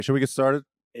Should we get started?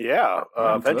 Yeah,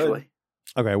 eventually.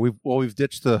 Okay, we've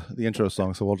ditched the intro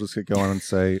song, so we'll just get going and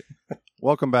say,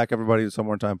 welcome back, everybody, to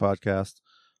Somewhere in Time Podcast.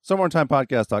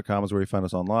 SomewhereInTimePodcast.com is where you find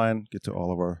us online. Get to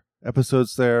all of our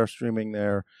episodes there, streaming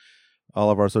there. All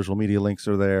of our social media links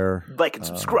are there. Like and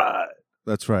subscribe.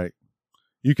 That's right.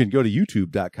 You can go to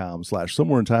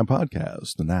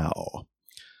youtube.com/SomewhereInTimePodcast now.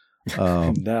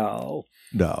 No.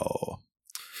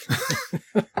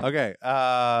 Okay,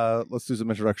 let's do some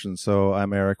introductions. So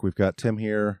I'm Eric. We've got Tim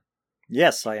here.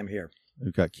 Yes, I am here.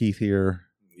 We've got Keith here.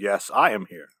 Yes, I am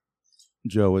here.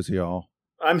 Joe is y'all.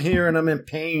 I'm here and I'm in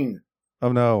pain.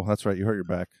 Oh no, that's right. You hurt your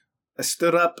back. I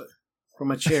stood up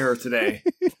from a chair today.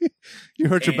 You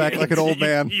hurt your back like an old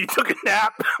man. You took a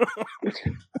nap.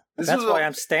 That's why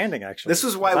I'm standing, actually. This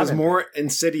is why it was more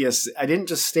insidious. I didn't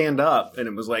just stand up and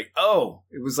it was like,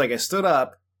 it was like I stood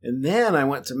up and then I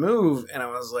went to move and I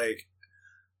was like,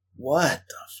 what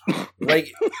the fuck?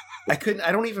 Like, I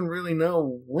don't even really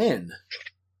know when.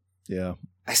 Yeah.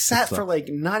 I sat for like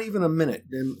not even a minute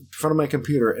in front of my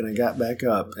computer and I got back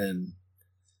up and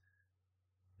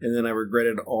then I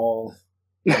regretted all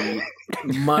the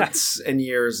months and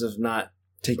years of not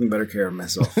taking better care of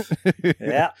myself.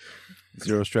 Yeah.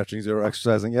 Zero stretching, zero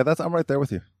exercising. Yeah, I'm right there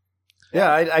with you.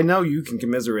 Yeah, I know you can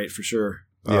commiserate for sure.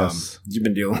 Yes. You've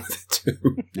been dealing with it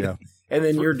too. Yeah. And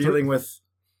then you're dealing with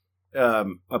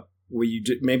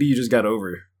maybe you just got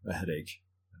over a headache.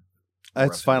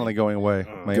 It's finally going away.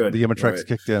 The Imitrex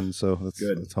kicked in, so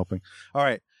that's helping. All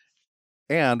right.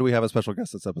 And we have a special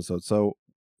guest this episode. So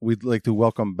we'd like to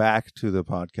welcome back to the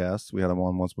podcast. We had him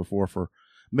on once before for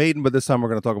Maiden, but this time we're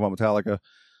going to talk about Metallica.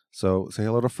 So say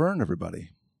hello to Fern, everybody.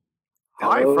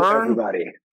 Hi, Fern.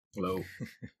 Everybody. Hello.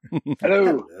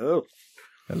 Hello.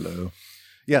 Hello.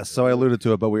 Yes, so I alluded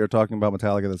to it, but we are talking about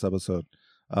Metallica this episode.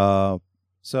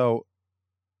 So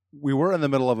we were in the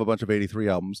middle of a bunch of 83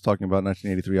 albums, talking about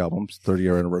 1983 albums,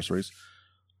 30-year anniversaries.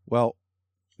 Well,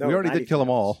 we already did kill them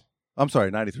all. I'm sorry,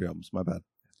 93 albums. My bad.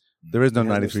 There is no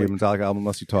 93 Metallica album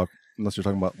unless you're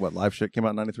talking about what Live Shit came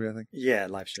out in 93, I think. Yeah,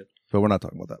 Live Shit. But we're not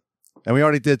talking about that. And we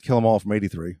already did kill them all from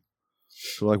 83.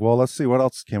 So we're like, well, let's see what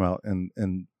else came out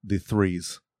in the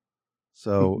threes.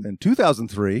 So in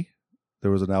 2003,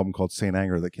 there was an album called Saint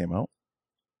Anger that came out.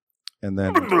 And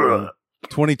then in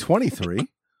 2023,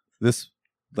 this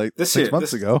 6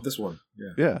 months ago. This one.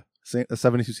 Yeah.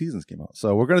 72 Seasons came out.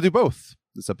 So we're going to do both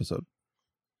this episode.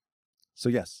 So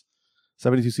yes,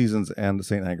 72 Seasons and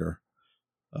Saint Anger.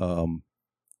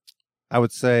 I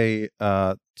would say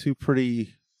two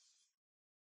pretty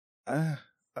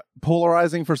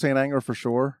polarizing for Saint Anger for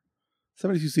sure.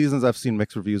 72 Seasons I've seen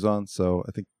mixed reviews on, so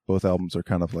I think both albums are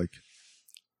kind of like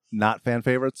not fan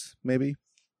favorites, maybe,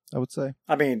 I would say.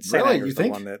 I mean, Saint Anger is the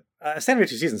one that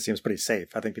 72 Seasons seems pretty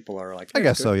safe. I think people are like, I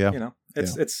guess so, yeah. You know,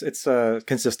 it's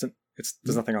consistent.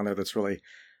 There's nothing on there that's really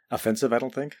offensive, I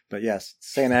don't think. But yes,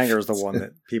 Saint Anger is the one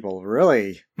that people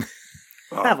really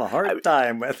have a hard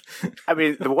time with. I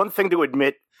mean, the one thing to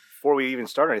admit before we even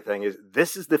start anything is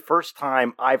this is the first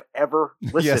time I've ever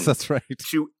listened yes, that's right.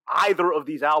 to either of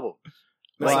these albums.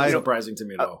 That's not surprising to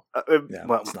me at all.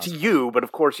 To you, but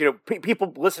of course,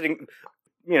 people listening,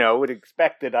 would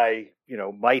expect that I,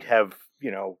 might have,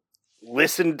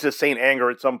 listened to Saint Anger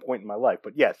at some point in my life.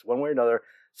 But yes, one way or another.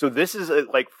 So this is a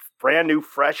brand new,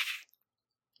 fresh,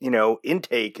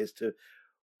 intake as to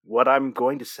what I'm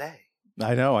going to say.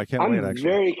 I know. I can't wait,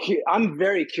 actually. I'm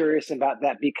very curious about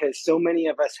that because so many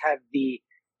of us have the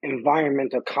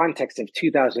environmental context of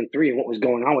 2003 and what was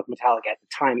going on with Metallica at the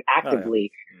time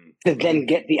actively to then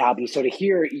get the album. So to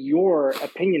hear your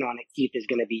opinion on it, Keith, is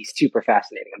going to be super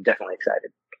fascinating. I'm definitely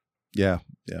excited. Yeah.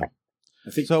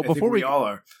 I think we all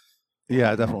are.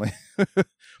 Yeah, definitely.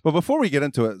 But before we get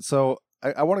into it, so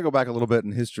I want to go back a little bit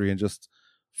in history and just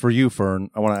for you, Fern,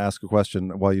 I want to ask a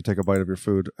question while you take a bite of your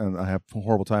food, and I have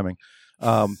horrible timing.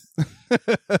 But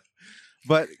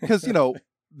because,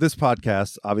 this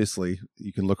podcast, obviously,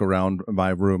 you can look around my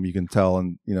room, you can tell,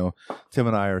 and Tim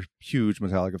and I are huge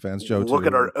Metallica fans. Joe, look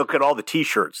at all the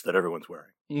T-shirts that everyone's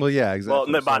wearing. Well, yeah,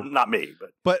 exactly. Well, not me,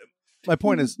 but my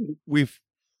point is, we've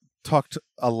talked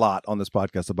a lot on this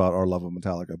podcast about our love of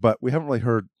Metallica, but we haven't really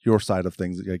heard your side of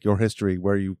things, like your history,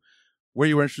 where you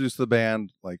were introduced to the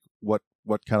band, like what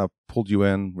kind of pulled you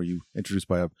in. Were you introduced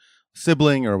by a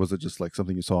sibling, or was it just like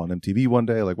something you saw on MTV one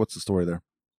day? Like, what's the story there?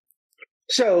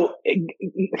 So,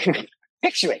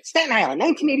 picture it, Staten Island,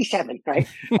 1987, right?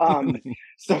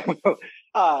 So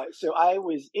I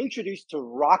was introduced to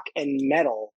rock and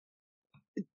metal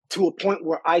to a point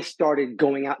where I started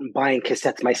going out and buying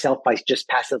cassettes myself by just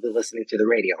passively listening to the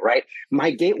radio, right?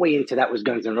 My gateway into that was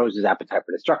Guns N' Roses' Appetite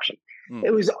for Destruction.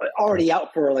 It was already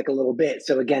out for like a little bit.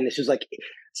 So again, this was like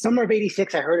summer of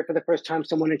 '86. I heard it for the first time.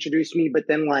 Someone introduced me, but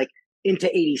then like into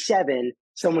 '87,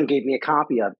 someone gave me a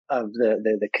copy of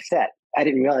the cassette. I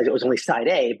didn't realize it was only side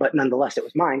A, but nonetheless, it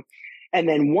was mine. And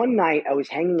then one night I was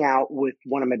hanging out with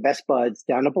one of my best buds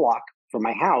down the block from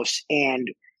my house, and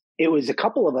it was a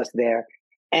couple of us there,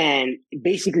 and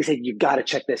basically said, "You've got to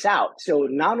check this out." So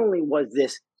not only was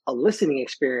this a listening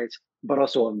experience, but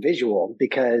also a visual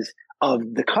because of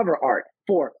the cover art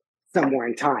for Somewhere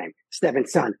in Time, Seventh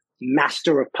Son,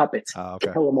 Master of Puppets,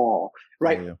 Kill 'Em All,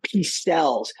 right? Yeah.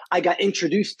 Pistels. I got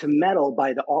introduced to metal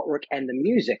by the artwork and the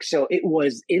music. So it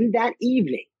was in that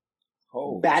evening,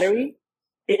 Battery.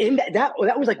 In that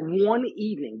was like one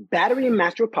evening, Battery and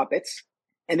Master of Puppets.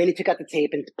 And then he took out the tape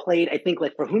and played, I think,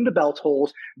 like For Whom the Bell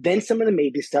Tolls, then some of the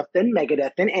Maiden stuff, then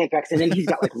Megadeth, then Anthrax, and then he's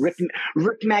got like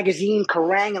Rip Magazine,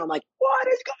 Kerrang, and I'm like, what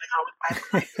is going on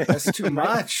with my life? That's too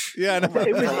much. Yeah, no.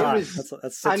 It was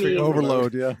That's I mean,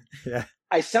 overload. Yeah. Yeah.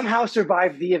 I somehow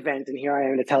survived the event, and here I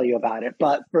am to tell you about it.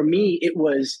 But for me,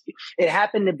 it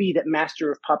happened to be that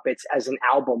Master of Puppets as an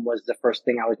album was the first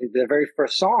thing the very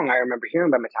first song I remember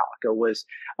hearing by Metallica was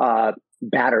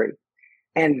Battery.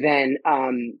 And then,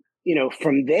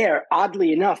 from there,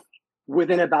 oddly enough,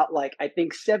 within about like, I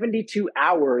think 72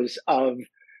 hours of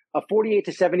 48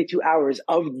 to 72 hours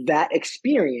of that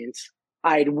experience,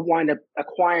 I'd wind up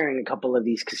acquiring a couple of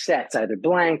these cassettes, either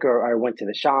blank or I went to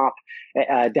the shop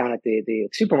down at the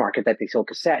supermarket that they sold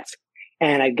cassettes.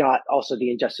 And I got also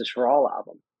the Injustice for All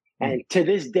album. And to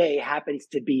this day happens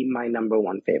to be my number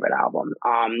one favorite album.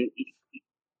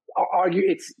 Argue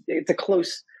it's a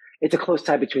close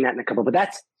tie between that and a couple, but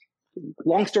that's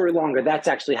long story longer. That's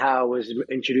actually how I was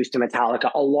introduced to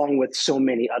Metallica, along with so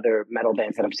many other metal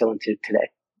bands that I'm still into today.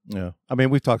 Yeah. I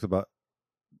mean, we've talked about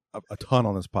a ton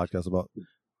on this podcast about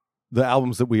the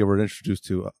albums that we were introduced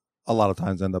to. A lot of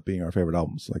times end up being our favorite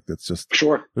albums. Like that's just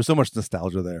sure. There's so much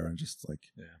nostalgia there, and just like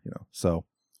So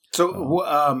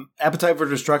Appetite for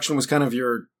Destruction was kind of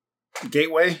your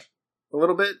gateway, a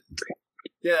little bit.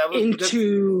 Yeah,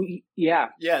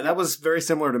 that was very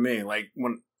similar to me. Like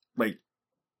when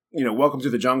Welcome to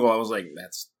the Jungle, I was like,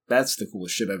 that's the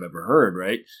coolest shit I've ever heard,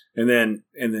 right? And then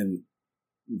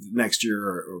next year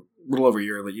or a little over a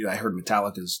year, I heard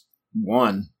Metallica's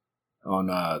One on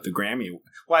the Grammy.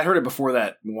 Well, I heard it before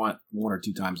that one or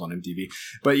two times on MTV,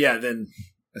 but yeah, then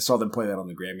I saw them play that on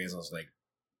the Grammys. I was like,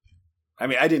 I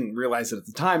mean, I didn't realize it at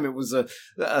the time. It was a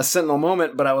sentinel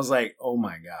moment, but I was like, oh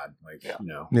my god,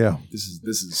 this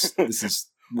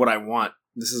is what I want.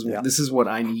 This is what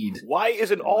I need. Why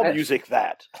isn't all music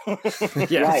that?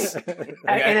 Yes. Right.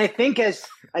 And I think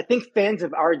fans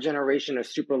of our generation are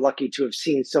super lucky to have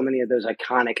seen so many of those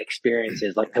iconic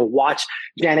experiences, like to watch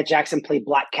Janet Jackson play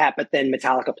Black Cat, but then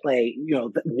Metallica play,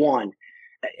 One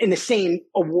in the same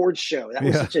awards show. That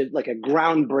was such a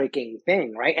groundbreaking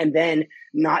thing, right? And then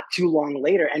not too long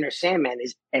later, Enter Sandman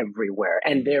is everywhere,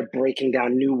 and they're breaking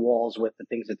down new walls with the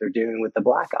things that they're doing with the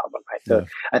Black album, right? So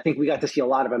I think we got to see a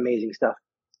lot of amazing stuff.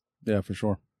 Yeah, for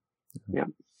sure. Yeah.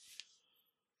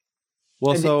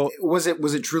 Well, and so was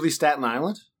it truly Staten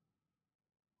Island?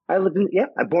 I lived in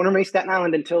I born and raised Staten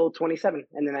Island until 27,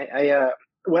 and then I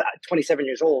 27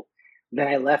 years old. Then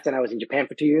I left and I was in Japan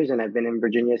for 2 years, and I've been in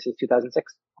Virginia since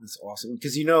 2006. That's awesome.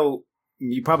 Because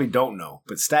you probably don't know,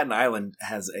 but Staten Island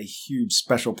has a huge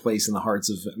special place in the hearts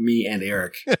of me and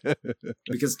Eric.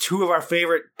 Because two of our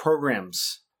favorite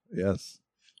programs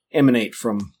emanate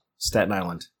from Staten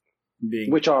Island.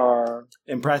 Which are?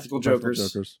 Impractical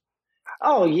Jokers.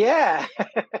 Oh, yeah.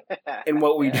 And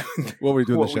What We Do in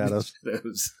the Shadows.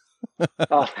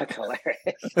 Oh, that's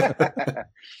hilarious.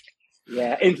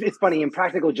 Yeah, it's funny. In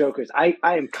Practical Jokers, I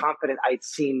am confident I'd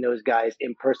seen those guys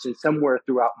in person somewhere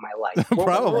throughout my life.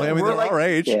 Probably. I mean, they're our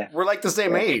age. Yeah. We're like the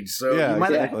same age, so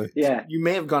you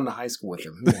may have gone to high school with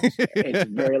them. It's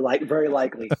very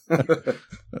likely.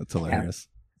 That's hilarious.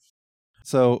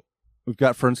 So we've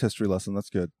got Fern's history lesson. That's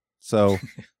good. So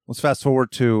let's fast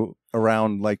forward to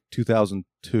around like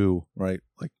 2002, right?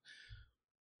 Like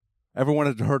everyone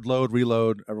had heard Load,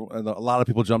 Reload. And a lot of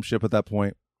people jumped ship at that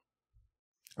point.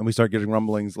 And we start getting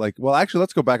rumblings like, well, actually,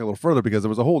 let's go back a little further because there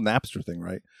was a whole Napster thing,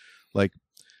 right? Like,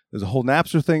 there's a whole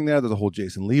Napster thing there. There's a whole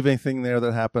Jason Leaving thing there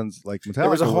that happens. Like,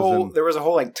 Metallica there was a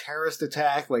whole like terrorist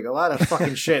attack. Like a lot of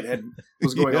fucking shit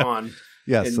was going on.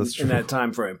 Yes, that's true. In that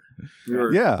time frame.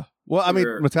 Well, I mean,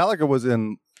 Metallica was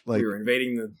in like we were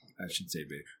invading I should say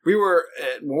invading. We were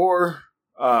at war.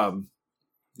 Like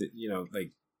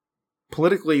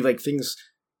politically, like things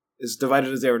as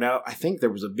divided as they are now. I think there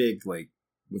was a big like.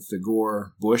 With the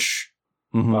Gore Bush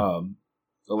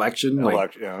election,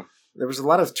 there was a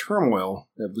lot of turmoil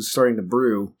that was starting to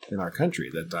brew in our country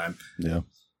at that time. Yeah.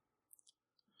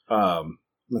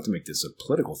 Not to make this a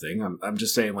political thing. I'm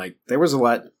just saying, like, there was a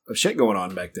lot of shit going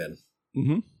on back then.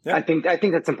 Mm-hmm. Yeah. I think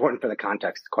that's important for the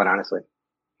context, quite honestly.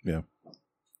 Yeah.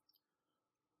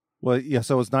 Well, yeah,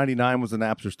 so it was 99 was the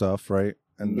Napster stuff, right?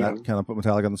 And that kind of put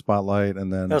Metallica on the spotlight,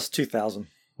 and then... That was 2000.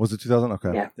 Was it 2000?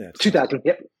 Okay. Yeah, 2000,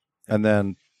 yep. And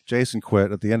then Jason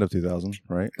quit at the end of 2000,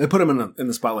 right? They put him in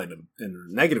the spotlight in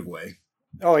a negative way.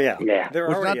 Oh, yeah. Yeah. They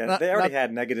already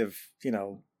had negative,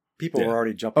 people were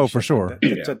already jumping. Oh, for sure.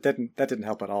 That didn't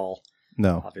help at all.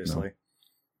 No. Obviously. No.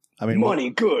 I mean, money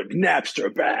good,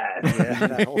 Napster bad. Yeah,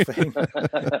 that whole thing.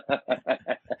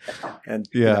 And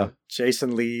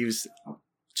Jason leaves.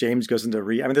 James goes into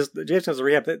rehab. I mean, James goes to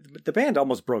rehab. The band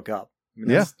almost broke up. I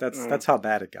mean, that's how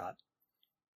bad it got.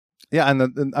 Yeah,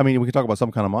 and I mean, we can talk about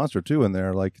Some Kind of Monster too in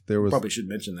there. Like there was probably should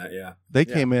mention that. Yeah, they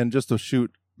came in just to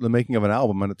shoot the making of an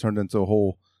album, and it turned into a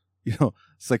whole,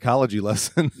 psychology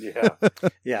lesson. Yeah,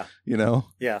 yeah,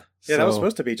 yeah. So, that was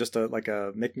supposed to be just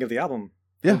a making of the album,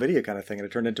 video kind of thing, and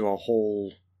it turned into a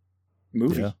whole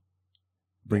movie. Yeah.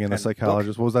 Bring in the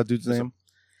psychologist. What was that dude's name?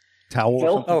 Towel.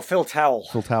 Phil? Oh, Phil Towel.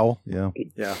 Phil Towel. Yeah.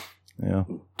 Yeah. Yeah.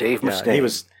 Dave Mustaine. Yeah, he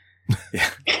was. Yeah.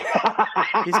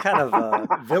 He's kind of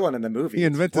a villain in the movie. He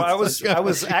invented. Well, I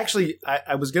was actually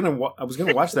I was gonna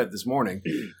watch that this morning,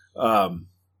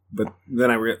 but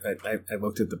then I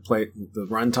looked at the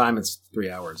runtime. It's 3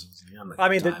 hours.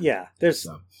 There's.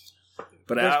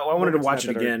 But I wanted to watch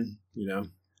it again.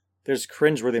 There's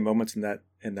cringeworthy moments in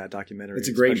that documentary. It's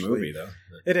a great movie, though.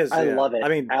 It is. I love it. I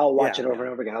mean, I'll watch it over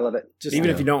and over again. I love it. Even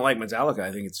if you don't like Metallica,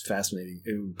 I think it's fascinating.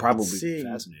 It would probably be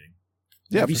fascinating.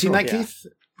 Yeah, have you seen that, Keith?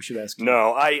 We should ask.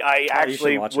 No, I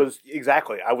actually was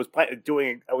exactly. I was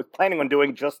planning on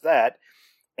doing just that,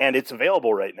 and it's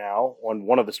available right now on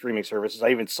one of the streaming services. I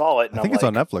even saw it. And I think it's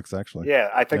on Netflix, actually. Yeah,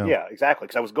 I think exactly.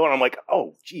 Because I was going, I'm like,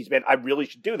 oh, geez, man, I really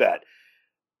should do that,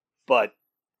 but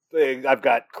I've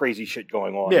got crazy shit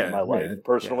going on in my life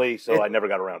personally, so I never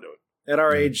got around to it. At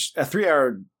our age, a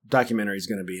 3-hour documentary is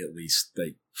going to be at least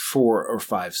like 4 or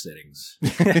 5 sittings,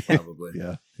 probably.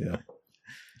 Yeah.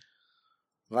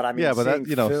 But I mean, seeing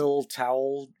Phil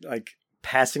Towel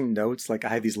passing notes, like I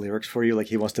have these lyrics for you, like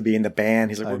he wants to be in the band.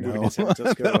 He's like, we're moving to San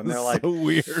Francisco, and they're like, so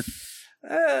weird.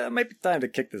 It might be time to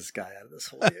kick this guy out of this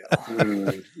whole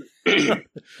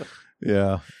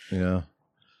deal. Yeah.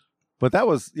 But that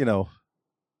was,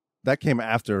 that came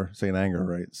after Saint Anger,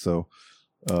 right? So,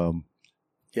 But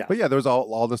there was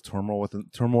all this turmoil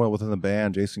within the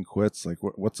band. Jason quits. Like,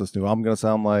 what's this new album going to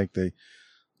sound like? They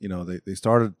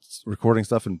started recording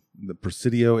stuff in the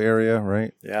Presidio area,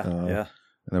 right? Yeah. And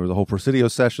there was a whole Presidio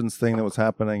sessions thing that was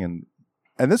happening,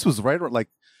 and this was right like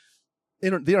the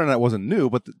internet wasn't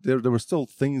new, but there were still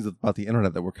things about the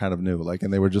internet that were kind of new, like,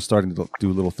 and they were just starting to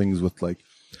do little things with like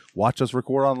watch us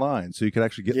record online, so you could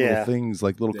actually get little things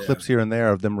like little clips here and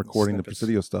there of them recording the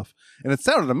Presidio stuff, and it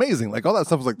sounded amazing. Like all that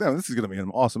stuff was like, damn, this is going to be an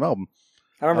awesome album.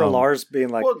 I remember Lars being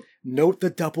like, note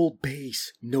the double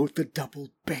bass,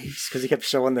 because he kept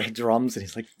showing the drums, and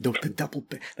he's like, note the double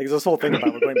bass. Like, there's this whole thing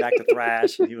about we're going back to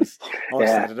thrash, and he was all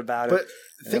excited about it. But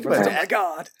think about it. Oh, my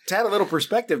God. To add a little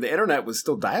perspective, the internet was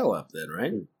still dial-up then,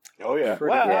 right? Oh, yeah.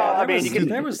 I mean,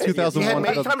 there was 2001.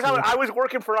 I was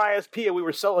working for an ISP, and we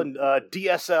were selling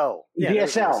DSL. Yeah,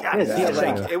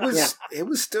 DSL. It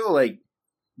was still, like,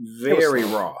 very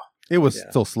raw. It was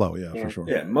still slow, for sure.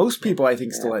 Yeah, most people, I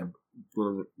think, still had...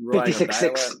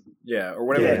 56.6. Yeah, or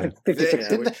whatever.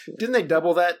 56.6. Didn't they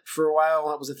double that for a while?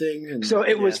 That was a thing. And, so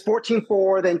it was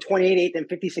 14.4, then 28.8, then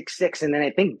 56.6, and then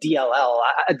I think DSL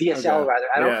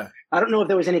rather. I don't know if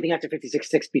there was anything after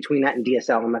 56.6 between that and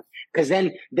DSL, because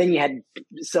then you had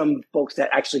some folks that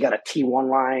actually got a T1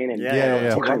 line and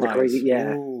all kinds of crazy.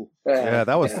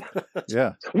 That was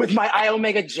with my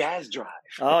iOmega Jazz Drive.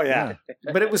 Oh yeah,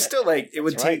 but it was still like it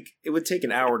would take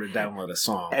an hour to download a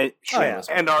song. And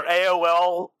our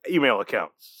AOL email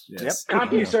accounts. Yes.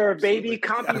 CompuServe, baby,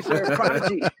 CompuServe,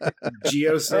 Prodigy,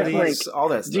 GeoCities, all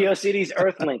that stuff. GeoCities,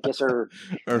 Earthlink, yes sir.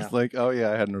 Earthlink,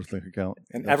 I had an Earthlink account,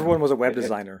 and everyone was a web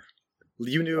designer.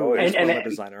 You knew a web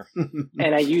designer.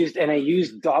 And I used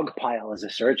Dogpile as a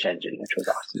search engine, which was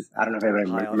awesome. I don't know if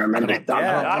everybody remembers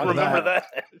Dogpile. I remember that.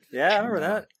 Yeah, I remember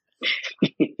that.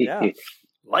 Yeah.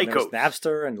 Lycos.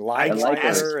 Napster and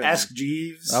Ask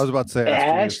Jeeves. I was about to say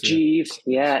Ask Jeeves.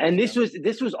 Yeah, and this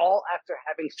was all after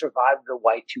having survived the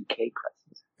Y2K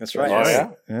crisis. That's right.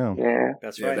 Oh, yeah.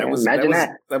 That's right.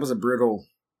 That was a brutal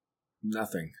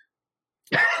nothing.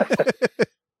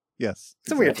 Yes.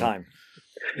 It's a weird time.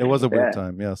 It was a weird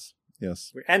time, yes.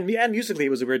 And musically, it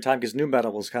was a weird time because nu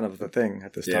metal was kind of the thing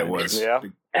at this time. Yeah, it was. Yeah.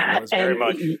 It was very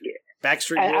much.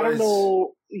 Backstreet Boys. I don't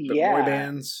know. yeah. boy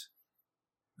bands.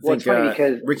 Well, it's funny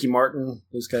because Ricky Martin,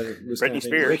 those kind of Britney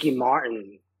Spears. Ricky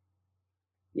Martin.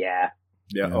 Yeah.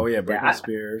 Yeah. Oh yeah, Britney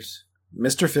Spears,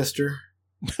 Mr. Fister.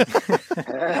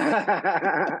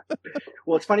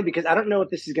 Well, it's funny because I don't know if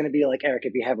this is going to be like, Eric,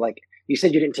 if you have like, you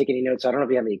said you didn't take any notes, so I don't know if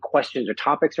you have any questions or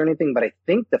topics or anything, but I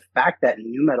think the fact that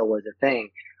nu metal was a thing,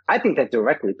 I think that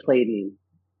directly played in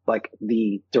like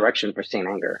the direction for Saint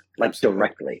Anger, like Absolutely.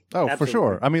 directly. Oh, Absolutely. for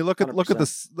sure. I mean, look at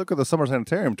 100%. the Summer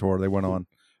Sanitarium tour they went on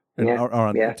in Yeah.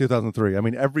 around Yeah. 2003. I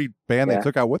mean, every band Yeah. they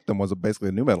took out with them was basically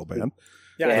a nu metal band.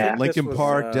 Yeah, Yeah. I think Linkin this was,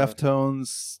 Park,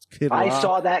 Deftones, Kid Rock.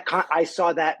 I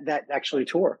saw that actually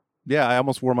tour. Yeah, I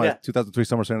almost wore my Yeah. 2003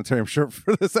 Summer Sanitarium shirt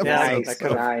for this episode. Yeah, Nice, I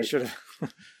could have. nice. Should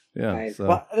have. Yeah, Nice. so.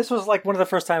 Well, this was like one of the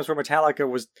first times where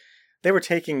Metallica they were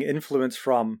taking influence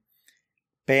from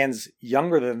bands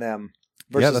younger than them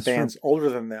versus that's bands older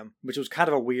than them, which was kind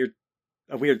of a weird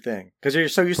thing because you're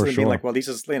so used For to them being sure. like, well, these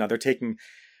is they're taking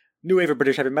new wave of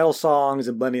British heavy metal songs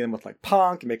and blending them with like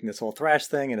punk and making this whole thrash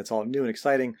thing, and it's all new and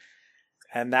exciting.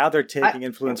 And now they're taking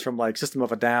influence from like System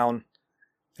of a Down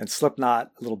and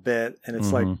Slipknot a little bit, and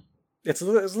it's like it's a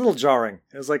little jarring.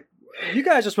 It was like, you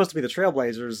guys are supposed to be the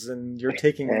trailblazers, and you're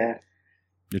taking. Yeah.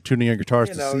 You're tuning your guitars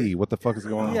You to know, see what the fuck is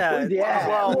going on. Yeah, Yeah.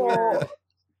 Well,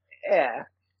 Yeah.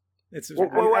 it's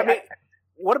Well, I mean,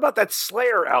 what about that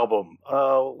Slayer album?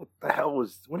 What the hell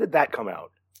when did that come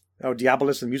out? oh,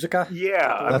 Diabolus and Musica.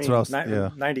 Yeah, That's what I was. Yeah.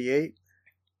 98.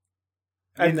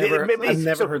 I've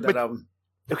never so- heard that but- album.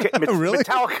 Okay, Really?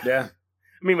 Metallica. Yeah,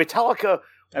 I mean, Metallica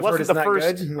I've heard wasn't it's the not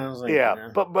first. good. And I was like, Yeah,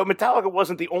 but Metallica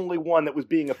wasn't the only one that was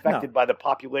being affected by the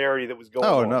popularity that was going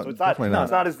Oh, on. no, So it's not. definitely not.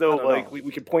 It's not as though No. like we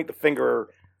could point the finger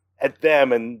at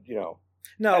them and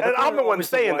No, and but I'm they the were one always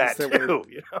saying ones that were- too.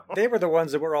 You know? They were the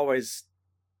ones that were always,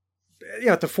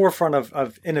 at the forefront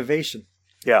of innovation.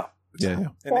 Yeah. Yeah.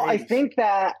 in Well, the I 80s.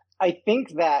 think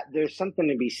that there's something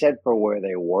to be said for where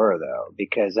they were, though,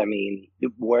 because I mean,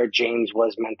 where James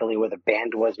was mentally, where the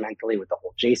band was mentally, with the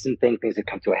whole Jason thing, things had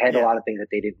come to a head. Yeah. A lot of things that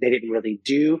they didn't really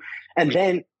do, and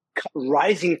then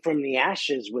rising from the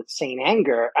ashes with Saint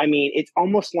Anger. I mean, it's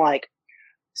almost like.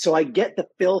 So I get the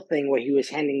Phil thing where he was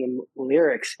handing them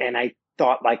lyrics, and I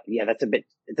thought, like, yeah,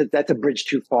 that's a bridge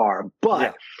too far, but.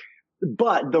 Yeah.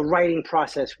 But the writing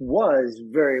process was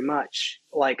very much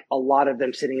like a lot of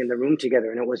them sitting in the room together,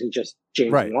 and it wasn't just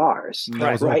James Right. and Lars,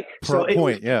 That was right? the whole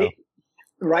point, yeah.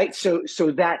 Right. So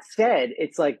that said,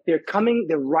 it's like they're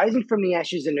rising from the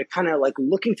ashes, and they're kind of like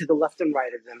looking to the left and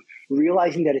right of them,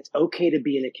 realizing that it's okay to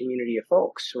be in a community of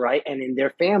folks, right? And in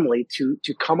their family to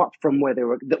come up from where they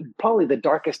were, probably the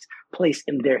darkest place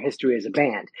in their history as a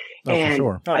band. Oh, and for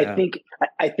sure. Oh, yeah.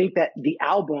 I think that the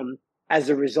album, as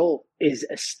a result, is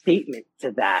a statement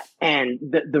to that. And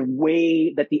the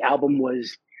way that the album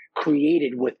was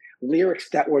created with lyrics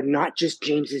that were not just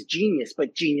James's genius,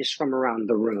 but genius from around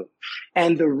the room.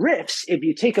 And the riffs, if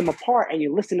you take them apart and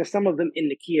you listen to some of them in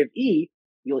the key of E,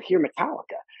 you'll hear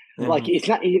Metallica. Mhm. Like it's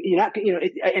not, you're not,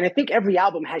 and I think every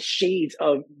album has shades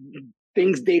of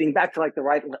things dating back to like the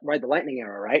Ride the Lightning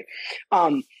era, right?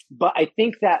 But I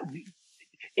think that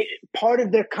part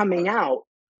of their coming out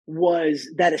was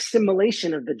that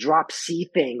assimilation of the drop C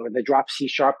thing or the drop C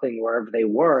sharp thing wherever they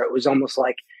were. It was almost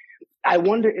like, I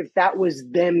wonder if that was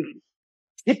them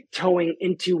tiptoeing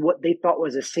into what they thought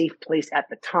was a safe place at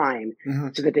the time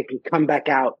so that they can come back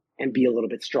out and be a little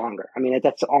bit stronger. I mean,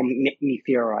 that's all me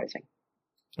theorizing.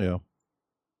 Yeah.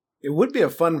 it would be a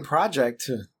fun project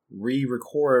to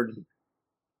re-record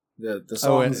the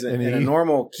songs in a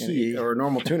normal key or a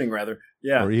normal tuning rather.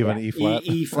 Yeah, or even E flat,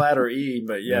 E flat or E.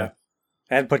 But yeah.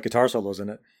 And put guitar solos in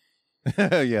it.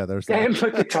 Yeah, there's that. And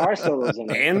put guitar solos in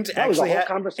it. And That was a actually, whole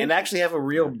conversation. and actually have a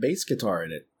real bass guitar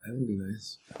in it. That would be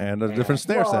nice. And a different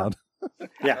snare Well, sound.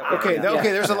 Yeah. Okay,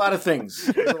 okay. There's a lot of things.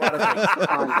 There's a lot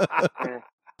of things.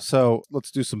 So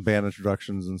let's do some band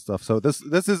introductions and stuff. So this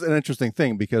is an interesting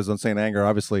thing because on Saint Anger,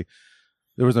 obviously,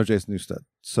 there was no Jason Newsted.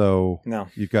 So No.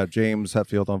 you've got James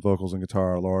Hetfield on vocals and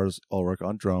guitar, Lars Ulrich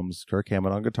on drums, Kirk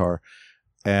Hammett on guitar,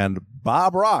 and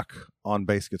Bob Rock on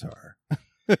bass guitar.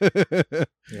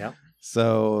 Yeah.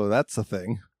 So that's a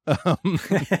thing.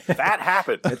 That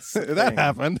happened. It's a That thing.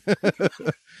 happened.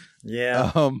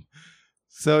 Yeah.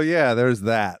 So yeah, there's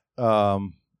that.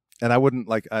 And I wouldn't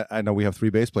I know we have 3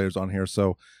 bass players on here,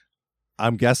 so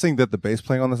I'm guessing that the bass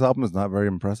playing on this album is not very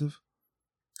impressive.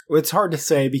 Well, it's hard to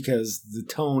say because the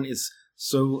tone is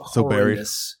so buried.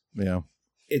 horrendous. Yeah.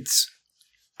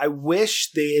 I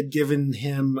wish they had given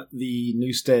him the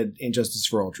Newstead Injustice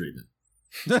for All treatment.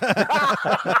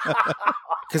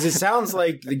 Because it sounds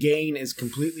like the gain is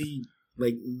completely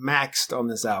maxed on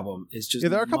this album. It's just Yeah,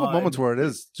 there are a couple mud. moments where it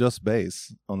is just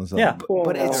bass on this Yeah. album.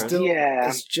 but it's still Yeah.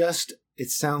 it's it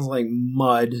sounds like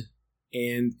mud,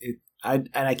 and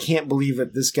I can't believe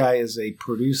that this guy is a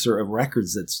producer of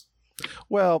records that's.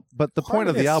 Well, but the point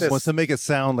of the album was to make it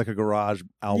sound like a garage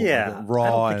album, like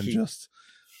raw and just,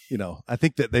 I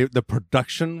think that the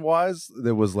production wise,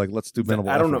 there was like, let's do minimal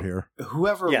effort here.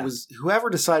 Whoever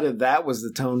decided that was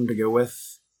the tone to go with,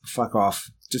 fuck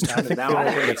off. Just turn it down.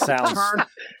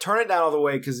 Turn it down all the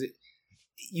way, because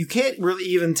you can't really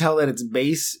even tell that it's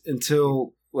bass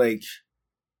until like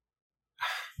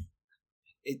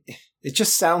it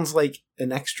just sounds like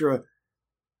an extra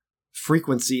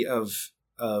frequency of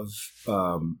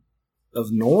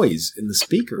noise in the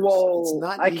speakers. Well,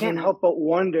 I can't help but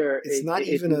wonder. It's not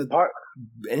even an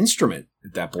instrument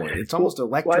at that point. It's almost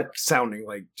electric sounding,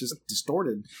 like just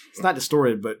distorted. It's not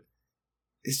distorted, but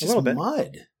it's just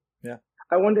mud. Yeah.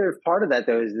 I wonder if part of that,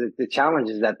 though, is the challenge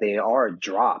is that they are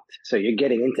dropped. So you're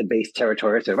getting into bass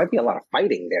territory. So there might be a lot of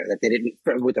fighting there that they didn't,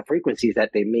 with the frequencies that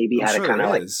they maybe had to kind of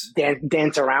like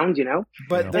dance around,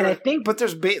 But I think,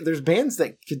 there's bands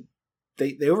that could,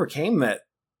 they overcame that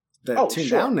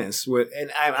tuned downness with, and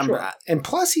and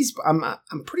plus I'm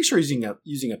pretty sure using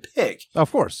a pick. Of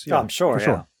course, I'm sure,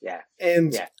 sure. Yeah,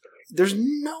 and there's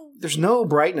no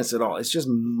brightness at all. It's just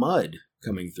mud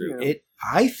coming through. It,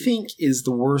 I think, is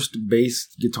the worst bass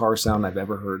guitar sound I've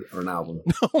ever heard on an album.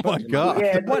 Oh my god!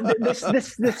 Yeah,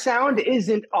 the sound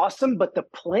isn't awesome, but the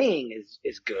playing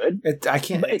is good. I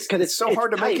can't. It's so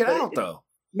hard to make it out, though.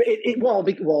 It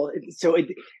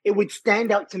would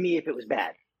stand out to me if it was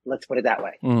bad. Let's put it that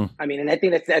way. I mean, and I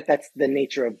think that's the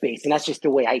nature of bass, and that's just the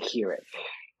way I hear it.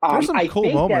 There's some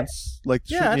cool moments, like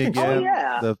Shoot Me Again.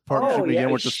 The part Shoot Me Again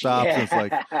where it just stops and it's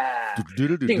like, yeah,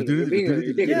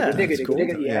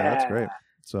 that's great.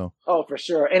 So, for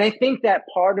sure. And I think that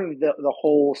part of the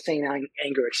whole Saint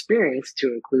Anger experience,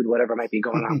 to include whatever might be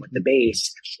going on with the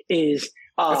bass, is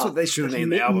that's what they should have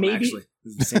named the album. Actually,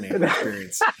 the Saint Anger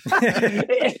experience.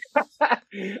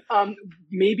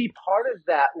 Maybe part of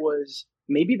that was.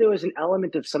 Maybe there was an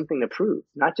element of something to prove,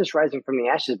 not just Rising from the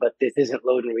Ashes, but this isn't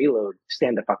Load and Reload,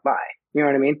 stand the fuck by. You know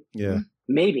what I mean? Yeah.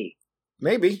 Maybe.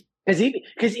 Because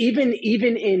even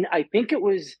in, I think it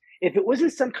was, if it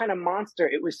wasn't some kind of monster,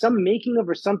 it was some making of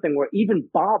or something where even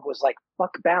Bob was like,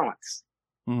 fuck balance.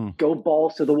 Go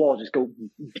balls to the wall. Just go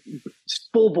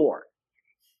full bore.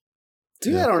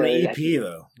 Do that on an EP,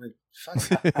 though.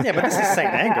 Yeah, but this is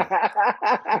Saint Anger.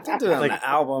 Don't do that on an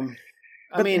album.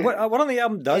 I mean, what on the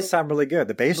album does sound really good.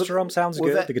 The bass drum sounds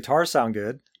good. The guitars sound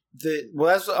good. That's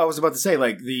what I was about to say.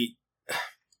 Like the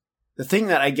thing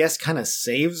that I guess kind of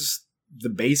saves the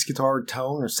bass guitar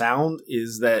tone or sound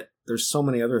is that there's so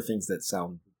many other things that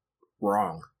sound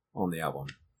wrong on the album.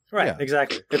 Right,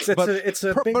 exactly. It's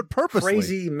a big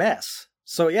crazy mess.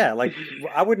 So like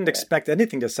I wouldn't expect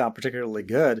anything to sound particularly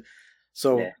good.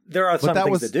 So there are some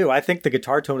things to do. I think the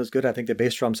guitar tone is good. I think the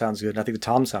bass drum sounds good. And I think the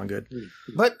toms sound good.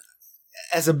 But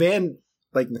as a band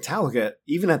like Metallica,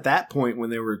 even at that point when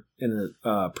they were in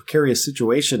a precarious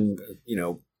situation,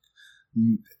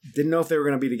 didn't know if they were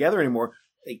going to be together anymore.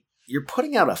 Like, you're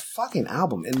putting out a fucking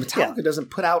album, and Metallica doesn't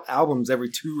put out albums every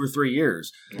 2 or 3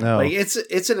 years. No, like it's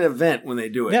an event when they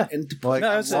do it. Yeah, and to put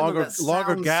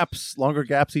longer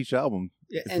gaps each album.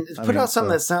 Yeah, and put out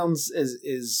something that sounds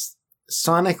is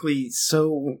sonically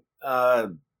so I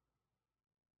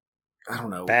don't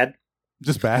know, bad.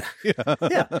 Just bad.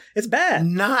 Yeah, it's bad.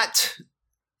 Not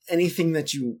anything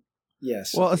that you.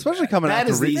 Yes. Well, especially coming out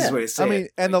to the easiest way to say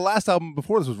it. And the last album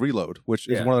before this was Reload, which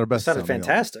is one of their best. It sounded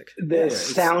fantastic. The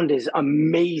sound is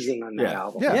amazing on that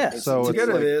album. Yeah. So it's good.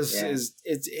 It is.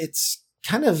 It's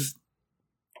kind of.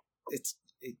 It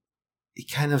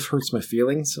kind of hurts my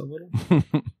feelings a little.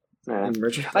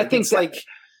 I think it's like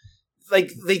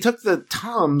they took the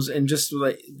toms and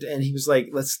he was like,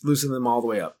 let's loosen them all the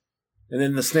way up. And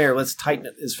then the snare, let's tighten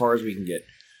it as far as we can get.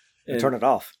 And turn it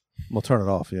off. We'll turn it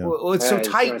off, yeah. Well, it's so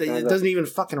tight that it doesn't even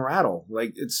fucking rattle.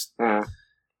 Like, it's...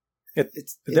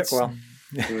 It's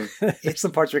the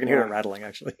parts where you can hear it rattling,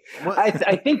 actually.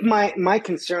 I think my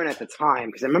concern at the time,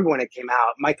 because I remember when it came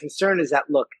out, my concern is that,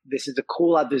 look, this is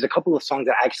there's a couple of songs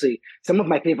that actually, some of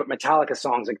my favorite Metallica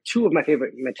songs, like 2 of my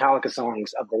favorite Metallica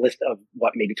songs of the list of,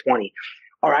 maybe 20,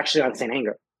 are actually on Saint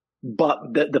Anger.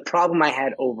 But the problem I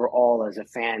had overall as a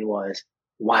fan was,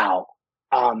 wow,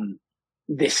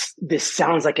 this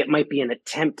sounds like it might be an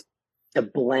attempt to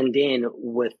blend in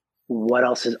with what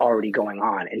else is already going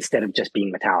on instead of just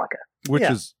being Metallica.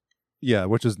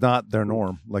 Which is not their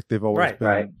norm. Like they've always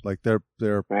been. Like their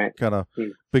kind of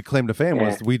big claim to fame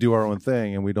was we do our own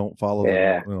thing and we don't follow we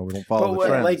don't follow the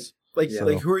trends. Like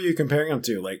who are you comparing them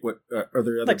to? Like what are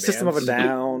there other bands? System of a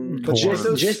Down? But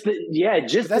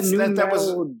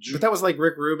that was like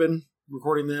Rick Rubin.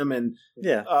 recording them, and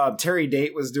Yeah. Terry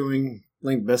Date was doing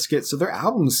Limp Bizkit, so their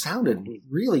albums sounded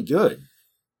really good.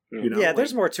 You know, Yeah,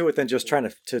 there's more to it than just trying to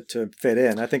fit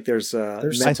in. I think there's a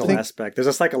mental aspect. There's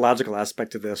a psychological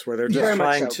aspect to this where they're just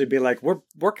trying to be like,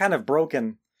 we're kind of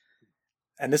broken,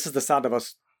 and this is the sound of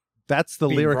us. That's the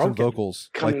lyrics broken. and vocals.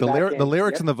 Coming Like back in. the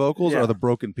lyrics Yep. and the vocals Yeah. are the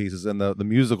broken pieces, and the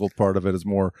musical part of it is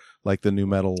more like the new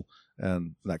metal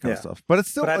and that kind of stuff. But it's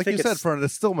still, But I like you think said,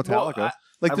 it's still Metallica. Well,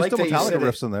 like I there's like still that you Metallica said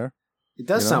riffs in there. it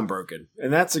does you know? sound broken,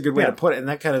 and that's a good way to put it. And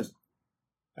that kind of,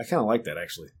 I kind of like that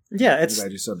actually. Yeah, I'm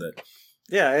glad you said that.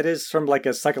 Yeah, it is from like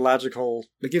a psychological.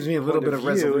 It gives me a little point bit of of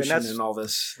view, and resolution that's- in all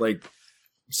this, like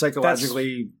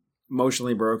psychologically,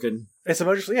 emotionally broken. It's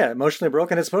emotionally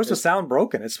broken. It's supposed to sound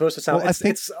broken. It's supposed to sound. Well, I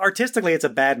think- it's artistically, it's a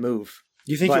bad move.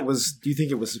 Do you think But- it was? Do you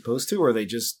think it was supposed to, or they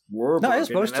just were? No, it was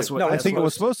broken, supposed and that's to. what- No, I that's think it what-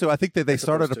 was supposed to. I think that they It's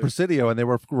started a supposed Presidio and they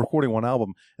were recording one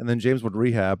album, and then James would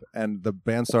rehab, and the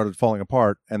band started falling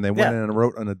apart, and they went in and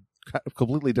wrote on a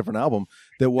completely different album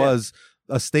that was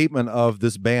a statement of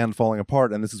this band falling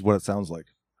apart, and this is what it sounds like.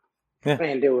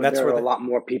 And there were a lot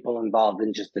more people involved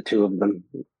than just the two of them.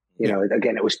 You know,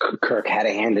 again, it was Kirk had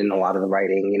a hand in a lot of the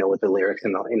writing, you know, with the lyrics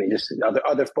and just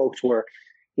other folks were,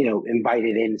 you know,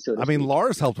 invited in. So I mean,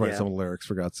 Lars helped write some of the lyrics,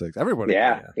 for God's sakes. Everybody.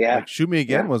 Yeah. Like, Shoot Me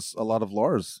Again was a lot of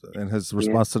Lars and his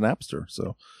response to Napster.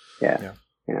 So, yeah.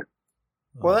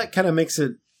 Well, that kind of makes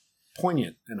it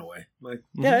poignant in a way. Like,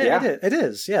 It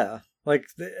is. Yeah, like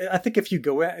I think if you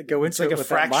go into like it a with that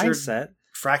fractured mindset,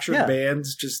 fractured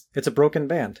bands, just it's a broken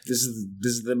band. This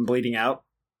is them bleeding out.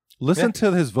 listen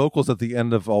to his vocals at the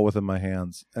end of All Within My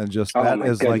Hands, and just Oh, that my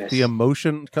is like goodness. the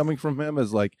emotion coming from him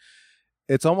is like,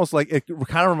 it's almost like it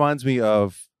kind of reminds me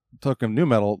of, talking new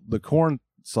metal, the Korn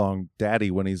song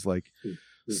Daddy, when he's like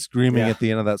screaming at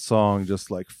the end of that song, just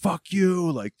like fuck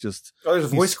you, like just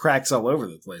there's voice cracks all over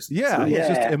the place. Yeah, he's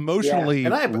just emotionally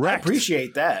and I wrecked.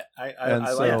 appreciate that. I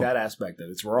like that aspect of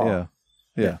it. It's raw.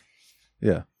 Yeah.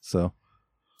 So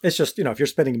it's just, you know, if you're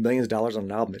spending millions of dollars on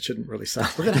an album, it shouldn't really sound.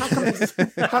 Well, then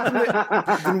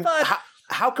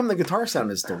how come the guitar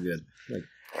sound is still good?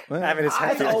 Like, I mean, it's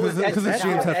Hetfield. Because it's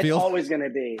James It's Hetfield. always going to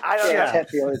be. I don't know. It's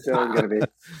Hetfield. It's always going to be.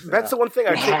 That's the one thing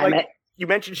I think. Damn Like it. you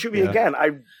mentioned, "Shoot Me Again."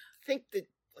 I think that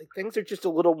like things are just a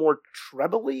little more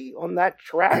trebly on that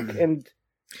track, and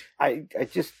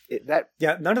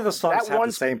none of the songs have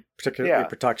the same particular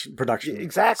production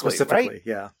exactly specifically.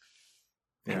 Right?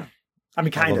 Yeah. I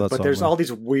mean, kind of, but there's all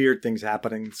these weird things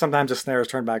happening. Sometimes the snare is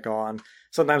turned back on.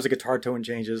 Sometimes the guitar tone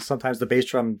changes. Sometimes the bass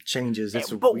drum changes.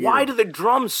 It's but weird. why do the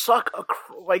drums suck?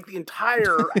 Like the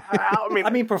entire. I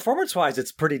mean, performance-wise,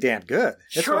 it's pretty damn good.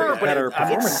 It's sure, one of the but better it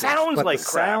performances. sounds But like the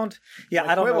crap. sound. Yeah,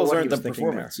 I don't know what he was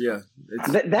thinking there. Yeah,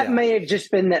 That may have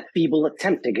just been that feeble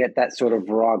attempt to get that sort of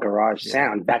raw garage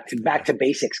sound, back to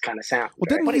basics kind of sound. Well,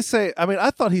 didn't he say? I mean,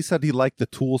 I thought he said he liked the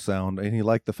Tool sound, and he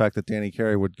liked the fact that Danny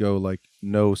Carey would go like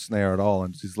no snare at all,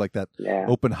 and he's like that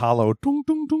open, hollow, tung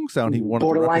tung tung sound. He wanted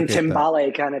borderline to replicate that.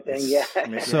 timbale kind of thing.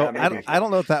 Yeah. So I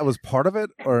don't know if that was part of it,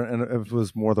 or and if it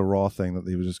was more the raw thing that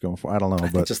he was just going for. I don't know, I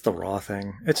think just the raw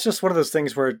thing. It's just one of those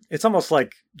things where it's almost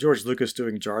like George Lucas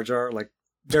doing Jar Jar. Like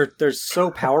they're so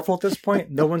powerful at this point,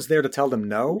 no one's there to tell them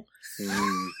no.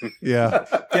 Yeah,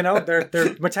 you know, they're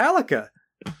Metallica.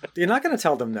 You're not going to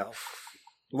tell them no.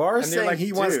 Lars And they're saying like,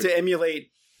 he wants dude. to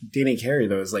emulate Danny Carey,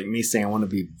 though, is like me saying I want to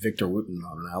be Victor Wooten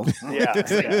on an album. Yeah.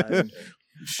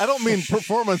 I don't mean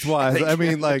performance-wise. I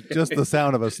mean like just the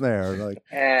sound of a snare. Like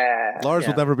Lars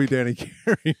will never be Danny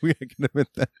Carey. We can admit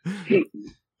that.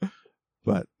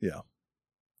 But yeah.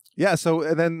 So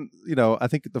and then I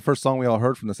think the first song we all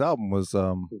heard from this album was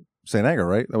Saint Anger,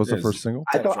 right? That was the first single.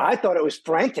 I thought it was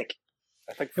Frantic.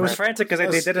 I think it was frantic because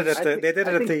they did it at the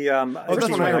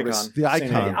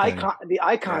the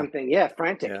icon thing. Yeah,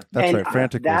 Frantic. Yeah. That's right.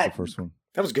 Frantic was the first one.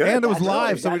 That was good. And it was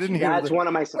live, so we didn't hear. That's one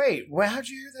of my. Wait, how'd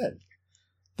you hear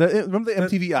that? Remember the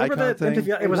MTV icon thing?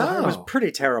 MTV, it was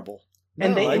pretty terrible.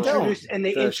 And they introduced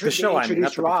the show. I mean,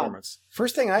 not the Rob. performance.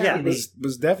 First thing I heard was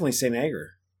definitely Saint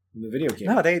Anger when the video came.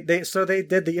 No, they did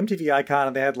the MTV icon,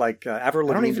 and they had like Avril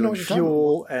Lavigne doing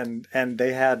Fuel, and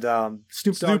they had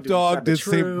Snoop Dogg did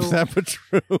Sabbath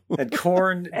True, and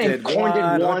Korn did Korn did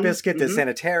one, one. Biscuit did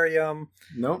Sanitarium.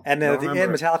 Nope. And then at the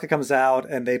end, Metallica comes out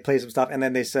and they play some stuff, and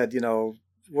then they said,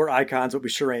 we're icons, but we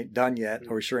sure ain't done yet,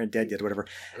 or we sure ain't dead yet, or whatever.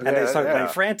 And they started playing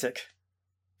Frantic.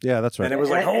 Yeah, that's right. And it was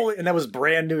like and that was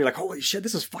brand new. You're like, holy shit,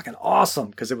 this is fucking awesome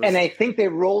because it was. And I think they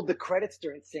rolled the credits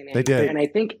during St. Anger. They did. And I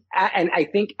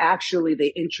think actually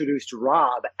they introduced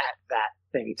Rob at that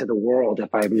thing to the world, if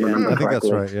I remember I think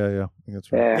correctly. that's right. Yeah, I think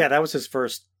that's right. Yeah, that was his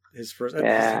first.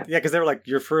 Yeah, because they were like,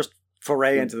 your first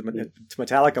foray into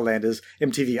Metallica land is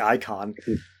MTV Icon.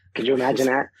 Could you imagine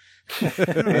that?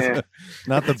 Yeah.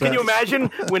 Not the best. Can you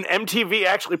imagine when MTV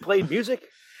actually played music?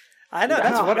 I know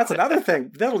that's another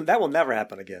thing. That will never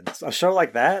happen again. A show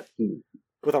like that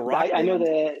with a rock. I know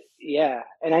that. Yeah,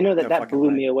 and I know that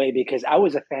blew me away because I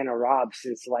was a fan of Rob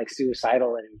since like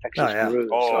Suicidal and Infectious Groove.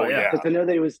 Oh, yeah. So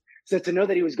to know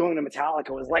that he was going to Metallica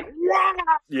was like, wow.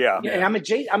 Yeah. And I'm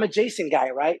a Jason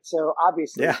guy, right? So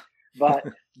obviously, yeah.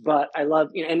 But I love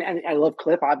and I love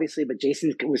Cliff obviously, but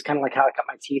Jason was kind of like how I cut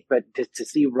my teeth. But to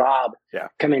see Rob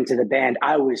come into the band,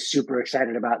 I was super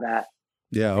excited about that.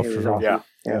 Yeah, for sure. Awesome.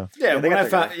 Yeah. When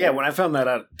I found that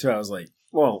out too, I was like,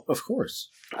 well, of course.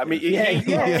 I mean, he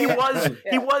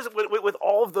was with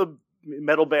all of the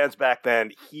metal bands back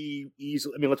then. He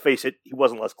easily, I mean, let's face it, he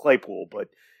wasn't Les Claypool, but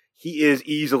he is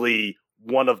easily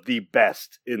one of the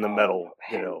best in the metal.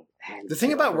 You know, the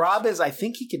thing about Rob is, I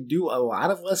think he could do a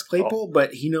lot of Les Claypool,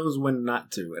 but he knows when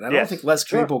not to, and I don't think Les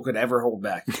Claypool could ever hold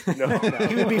back. No.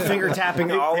 He would be finger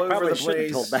tapping all over the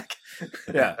place. Hold back.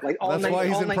 Yeah, like all that's 19, why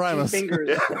he's all in 19 Primus.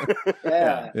 Fingers.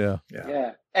 Yeah,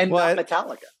 and not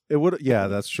Metallica. It would, yeah,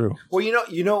 that's true. Well,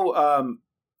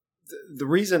 the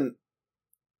reason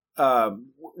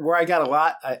where I got a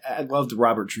lot, I loved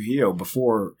Robert Trujillo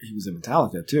before he was in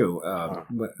Metallica too,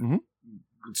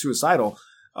 Suicidal,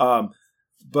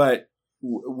 but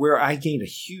where I gained a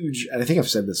huge, and I think I've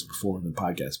said this before in the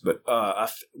podcast, but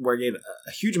where I gained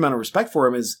a huge amount of respect for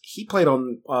him is he played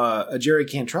on a Jerry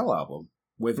Cantrell album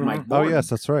with Mike Borden. Oh yes,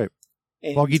 that's right.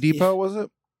 And Foggy Depot, was it?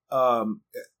 I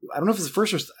don't know if it's the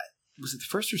first or was it the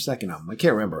first or second album? I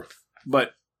can't remember.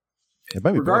 But it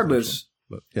might be regardless,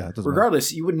 both, but yeah, it doesn't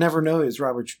regardless, you would never know it's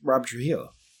Rob Trujillo.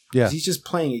 Yeah, he's just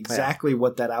playing exactly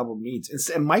what that album needs.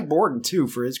 And Mike Borden too,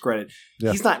 for his credit,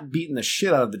 he's not beating the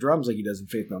shit out of the drums like he does in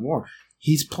Faith No More.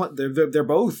 He's they're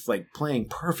both like playing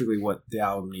perfectly what the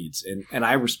album needs, and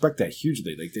I respect that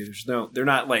hugely. Like they're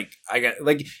not like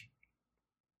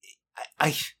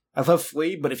I love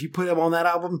Flea, but if you put him on that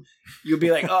album, you'll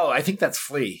be like, oh, I think that's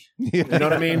Flea. You know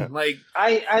what I mean? Like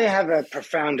I have a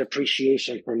profound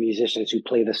appreciation for musicians who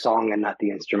play the song and not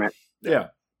the instrument. Yeah.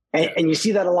 And you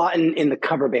see that a lot in the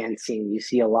cover band scene. You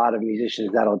see a lot of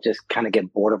musicians that'll just kind of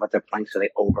get bored of what they're playing, so they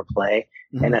overplay.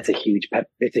 Mm-hmm. And that's a huge pet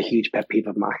peeve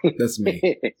of mine. That's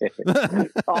me.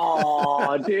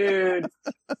 Oh, dude.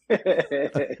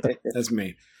 That's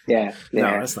me. Yeah. No,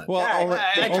 that's not. Well,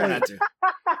 I try not to.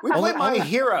 We play My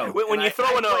Hero. When you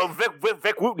throw in a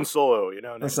Vic Wooten solo, you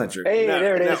know. That's not true. Hey,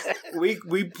 there it is.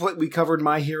 We covered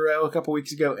My Hero a couple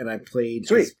weeks ago, and I played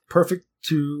as perfect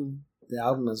to the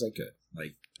album as I could.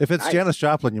 Like, if it's Janis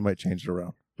Joplin, you might change it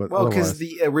around. But because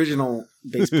the original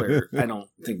bass player, I don't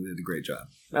think did a great job.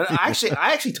 I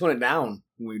actually tone it down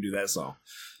when we do that song.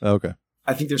 Okay.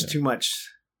 I think there's too much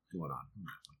going on.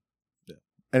 Yeah.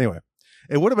 Anyway,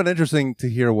 it would have been interesting to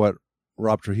hear what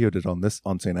Rob Trujillo did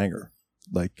on Saint Anger,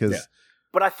 like because.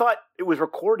 But I thought it was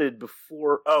recorded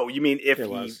before. Oh, you mean if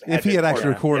he had actually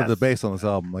recorded the bass on this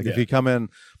album? Like if he come in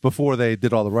before they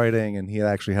did all the writing and he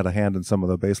actually had a hand in some of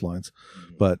the bass lines.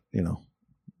 But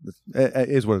it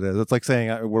is what it is. It's like saying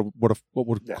what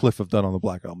would Cliff have done on the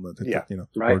Black Album?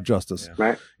 Or Justice,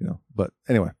 right? But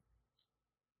anyway,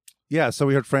 so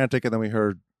we heard Frantic and then we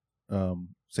heard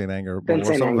Saint Anger.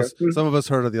 Some of us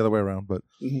heard it the other way around, but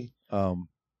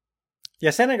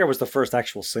Saint Anger was the first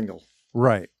actual single.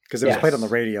 Right. Because it was played on the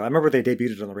radio. I remember they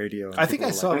debuted it on the radio. I think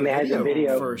I saw the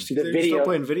video first. They're still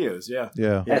playing videos, yeah.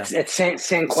 It's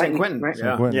San Quentin, right?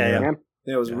 Yeah,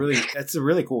 it was that's a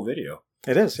really cool video.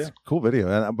 It is, yeah. Cool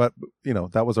video. But,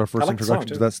 that was our first introduction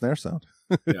to that snare sound.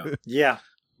 Yeah.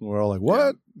 We're all like,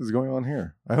 what is going on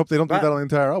here? I hope they don't do that on the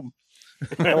entire album.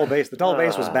 The double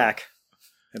bass was back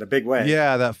in a big way.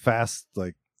 Yeah, that fast,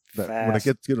 like, that when it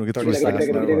gets really fast.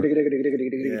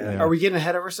 Are we getting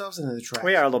ahead of ourselves in the track?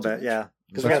 We are a little bit, yeah.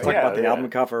 Because we got to talk about the album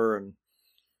cover.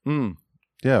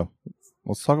 Yeah.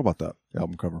 Let's talk about that, the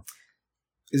album cover.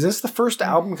 Is this the first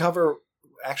album cover?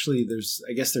 Actually,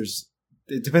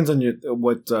 it depends on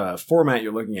what format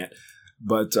you're looking at.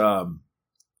 But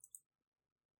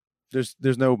there's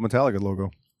no Metallica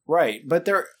logo. Right, but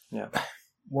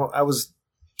well, I was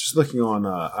just looking on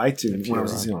iTunes when I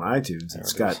was listening on iTunes.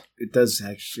 It does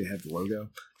actually have the logo.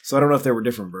 So I don't know if there were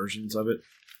different versions of it.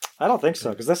 I don't think so,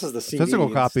 because this is the CD. Physical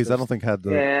copies, I don't think had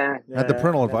the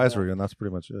parental advisory, and that's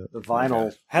pretty much it. The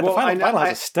vinyl vinyl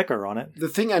has a sticker on it. The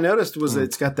thing I noticed was that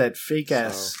it's got that fake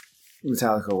ass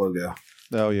Metallica logo.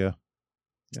 Oh yeah.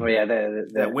 Oh yeah,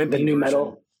 the new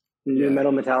metal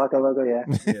Metallica logo. Yeah.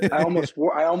 I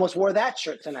almost wore that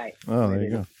shirt tonight. Oh, there you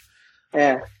go.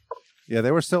 Yeah. Yeah,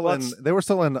 they were still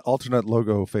in alternate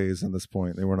logo phase at this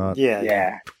point. They were not.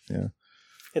 Yeah.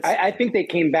 I think they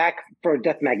came back for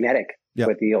Death Magnetic. Yeah.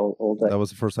 with the old. That was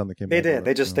the first time they came. They back did. with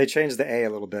They it, just yeah. they changed the A a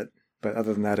little bit, but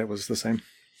other than that, it was the same.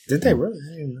 Did they really?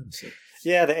 I didn't notice it.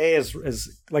 Yeah, the A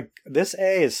is like this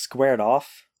A is squared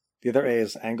off. The other A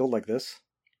is angled like this.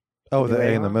 Oh, the the A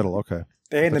A in the middle. Okay.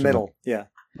 The A in the That's what middle. Yeah.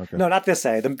 Okay. No, not this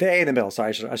A. The A in the middle. Sorry,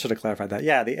 I should have clarified that.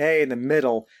 Yeah, the A in the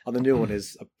middle on the new one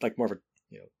is like more of a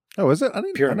Oh, is it? I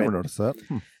Pyramid. never noticed that.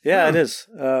 Yeah, it is.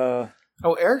 Oh,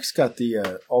 Eric's got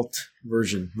the alt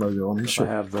version logo on his I shirt.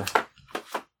 have the.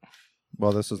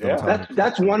 Well, this is the Yeah. time.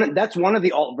 That's one of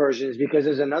the alt versions because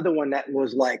there's another one that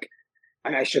was like,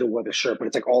 I should have worn the shirt, but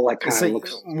it's like all like kind It's of like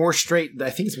looks. more straight. I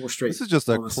think it's more straight. This is just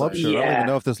a on the club side. shirt. I don't Yeah. even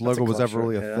know if this That's logo a was club ever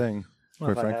really shirt, a yeah. thing,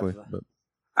 Well, quite if I have frankly. the-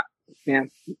 But Yeah.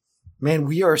 Man,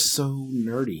 we are so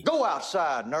nerdy. Go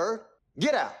outside, nerd.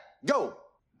 Get out. Go.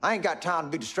 I ain't got time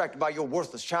to be distracted by your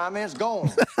worthless chime-ins. Go on.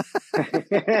 You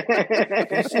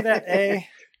see that A?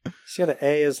 See how the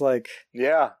A is like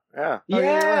Yeah, yeah.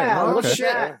 Yeah. Oh, look at shit.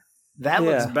 that. That Yeah.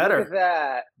 looks Look better. at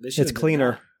that. They should've it's done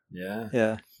cleaner. that. Yeah.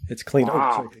 Yeah, it's cleaner.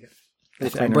 Wow. Oh, sorry. I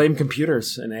It's cleaner. blame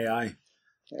computers and AI.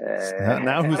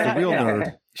 now who's the real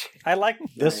nerd? I like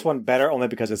this one better only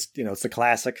because it's it's the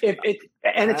classic.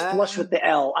 It's flush with the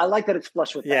L. I like that it's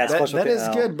flush with the Yeah, L. it's That, flush with that the is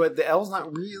L. good, but the L's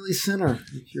not really center.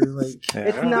 If you're like, Yeah.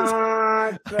 It's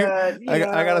not. But,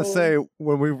 I gotta say,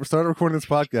 when we started recording this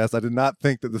podcast, I did not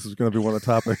think that this was going to be one of the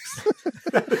topics.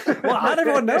 Well, not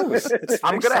everyone knows. It's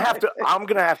I'm very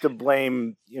gonna have to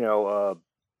blame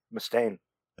Mustaine.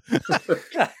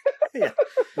 Yeah.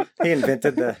 He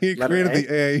invented the He letter created A.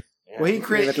 the A. well, he He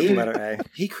created invented the letter A.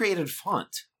 he created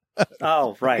font.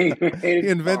 Oh, right. He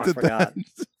invented I that.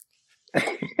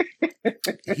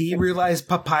 forgot. He realized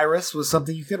papyrus was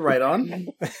something you could write on.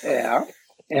 Yeah.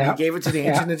 He Yeah. gave it to the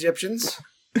ancient Egyptians,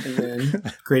 and then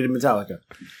created Metallica.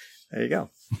 There you go.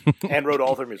 And wrote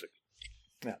all their music.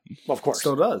 Yeah. Well, of course.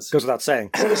 Still does. Goes without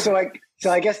saying. So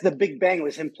I guess the Big Bang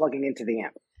was him plugging into the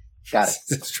amp. Got it.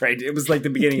 That's right. It was like the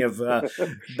beginning of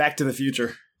Back to the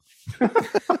Future.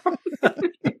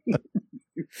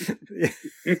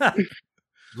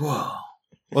 Whoa!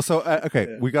 Well, so okay,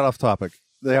 Yeah. we got off topic.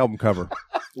 The album cover.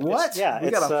 What? Yeah,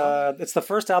 We got it's the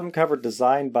first album cover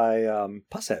designed by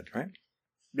Pusshead, right?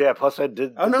 Yeah, plus I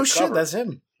did. Oh no, the shit! cover. That's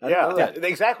him. I didn't Yeah, know that.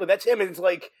 exactly. That's him. And it's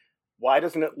like, why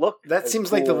doesn't it look? That as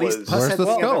seems like the cool least as- Where's Pusshead the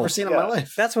thing I've skull? ever seen in my Yeah.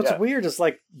 life. That's what's Yeah. weird is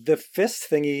like the fist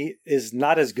thingy is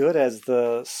not as good as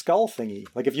the skull thingy.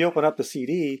 Like if you open up the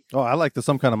CD, Oh, I like the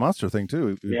some kind of monster thing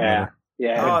too. Yeah.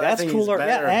 Yeah. Oh, that that's thing is cooler.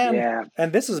 better. Yeah, Yeah.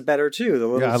 and this is better too. The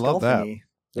little Yeah, I skull love that. thingy.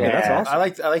 Yeah, that's Yeah. awesome.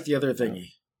 I like the other thingy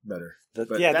better. The-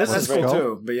 But yeah, this that's is cool very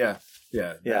too. But yeah.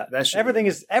 Yeah, that should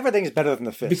everything's better than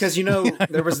the fist because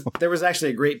there was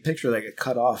actually a great picture that got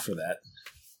cut off for that.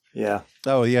 yeah.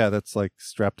 Oh yeah, that's like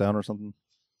strapped down or something.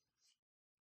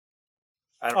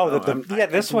 I don't Oh, know.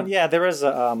 this one. Yeah, there is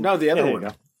a No, the other there you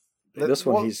one. go. This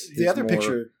one, Well, he's the other more-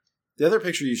 picture. The other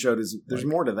picture you showed is there's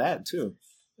more to that too.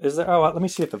 Is there? Oh, let me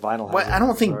see if the vinyl has Well, it. I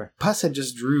don't think Sorry. Pusshead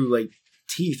just drew like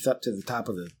teeth up to the top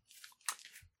of the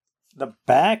The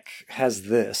back has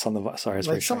this on the. Sorry, it's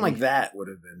very like something shiny. like that would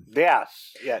have been.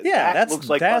 Yes. Yeah. Yeah, that looks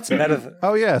like that's Pusshead. better. Than,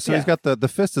 Oh yeah, so Yeah. he's got the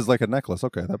fist is like a necklace.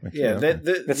 Okay, that makes Yeah, okay.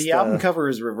 It's the album the- cover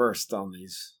is reversed on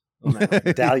these. On that one.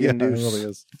 Medallion yeah, noose. It really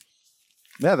is.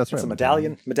 Yeah, that's right. It's a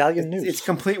medallion news. It's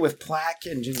complete with plaque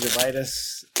and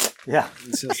gingivitis. yeah.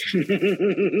 It's just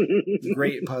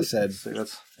great Pusshead. See,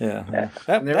 that's yeah.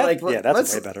 And they're like, yeah, that's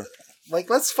let's- way better. Like,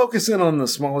 let's focus in on the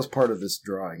smallest part of this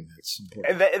drawing. That's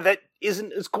important. And that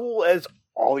isn't as cool as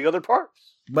all the other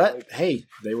parts. But hey,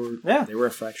 they were Yeah. a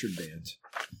fractured band.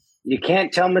 You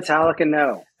can't tell Metallica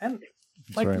no. And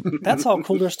That's like right. that's all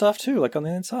cooler stuff too. Like on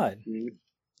the inside. Yeah,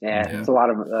 Yeah. it's a lot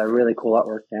of really cool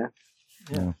artwork. Yeah.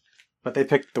 Yeah. But they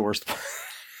picked the worst.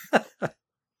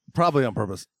 Probably on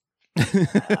purpose.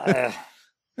 Uh,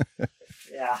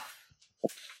 yeah.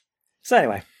 So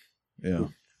anyway, Yeah.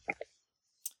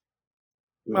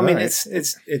 I mean, All right.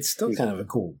 it's still kind of a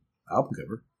cool album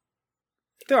cover.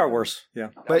 there are worse. Yeah.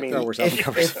 But mean, there are worse album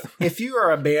covers. if you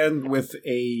are a band with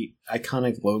a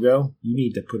iconic logo, you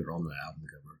need to put it on the album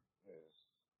cover.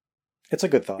 It's a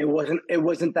good thought. It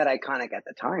wasn't that iconic at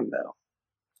the time though.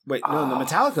 Wait, no, the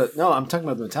Metallica. No, I'm talking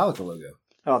about the Metallica logo.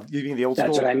 Oh, you mean the old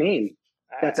That's school? what I mean.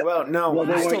 That's Well, no, Well,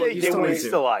 they you weren't- still, They you still were need to.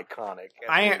 still iconic.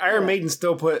 Iron Maiden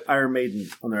still put Iron Maiden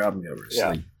on their album covers. Yeah.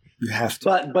 Like, you have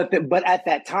to. but at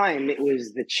that time it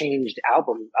was the changed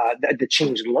album, the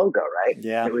changed logo, right?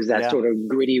 Yeah. It was that yeah. sort of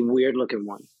gritty, weird looking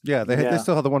one. Yeah, they Yeah.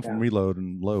 still have the one from Yeah. Reload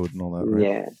and Load and all that, right?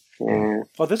 Yeah. Yeah.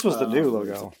 Oh, this was the new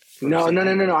logo. No.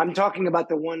 I'm talking about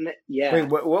the one that. Yeah. Wait,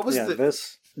 what was Yeah, the?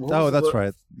 this. what was Oh, the that's lo-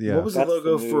 right. Yeah. What was the That's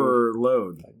logo the new- for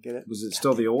Load? Get it? Was it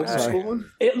still the old Sorry. school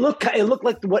one? It looked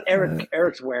like what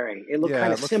Eric's wearing. It looked Yeah,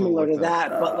 kind it of looks similar a to little like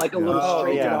that, but like a little Oh,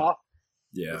 straightened yeah. off.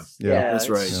 Yeah, Yeah. that's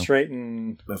right. Straight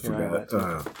and I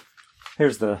forgot.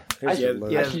 here's the I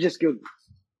logo. should just go.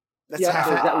 That's Yeah, half.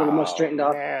 is that a little more straightened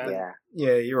up? man. Yeah.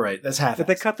 Yeah, you're right. That's half. But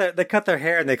they cut their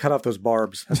hair and they cut off those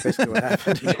barbs. That's basically what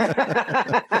happened.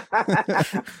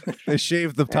 They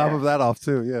shaved the top of that off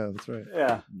too. Yeah, that's right.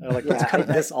 Yeah, they're like, let's cut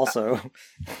this also.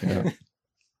 Yeah.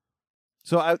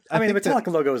 So I mean, the think that-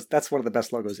 Metallica logo that's one of the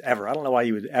best logos ever. I don't know why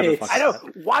you would ever. Fuck I that.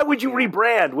 don't. Why would you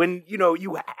rebrand when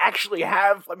you actually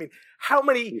have? I mean, how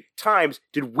many times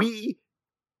did we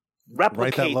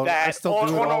replicate logo? I that still on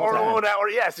do it all the time. our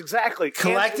yes, exactly.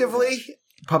 Collectively,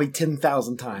 probably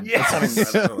 10,000 times. Yes.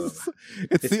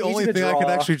 It's the only easy to thing I can draw.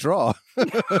 actually draw.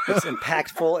 It's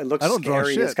impactful. It looks I don't draw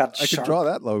scary. shit. It's got I sharp. can draw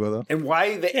that logo though. And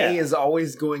why the A Yeah. is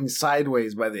always going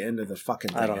sideways by the end of the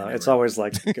fucking thing. I don't know. It's always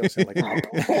like goes in like.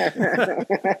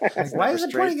 Why is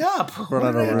it pointing up? Run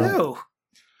What out did of I room. do?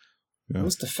 Yeah. I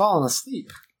must have fallen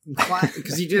asleep.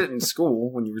 Because you did it in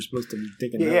school when you were supposed to be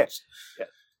taking Yeah. notes. Yeah.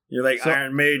 You're like, So-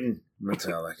 Iron Maiden,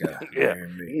 Metallica, Yeah.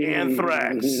 Iron Maiden.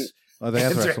 Anthrax. Oh, the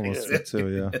Anthrax one right. was good too.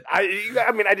 Yeah.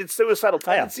 I mean, I did suicidal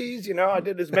tendencies. I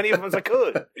did as many of them as I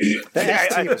could. That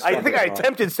I ST was think I fun.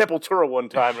 attempted Sepultura one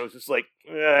time, and it was just like,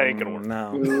 that ain't gonna work.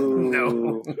 No,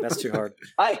 No. that's too hard.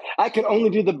 I could only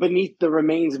do the Beneath the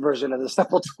Remains version of the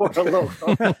Sepultura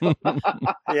logo.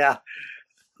 Yeah,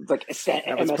 It's like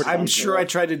That was pretty- I'm sure I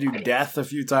tried to do Death a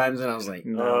few times, and I was like,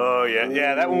 Oh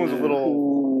yeah, that one was a little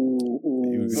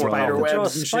more Spider novel. web. Draw a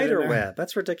and shit in spider there. web.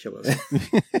 That's ridiculous.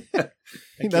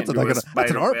 That's do a that's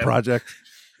spider an art web. project.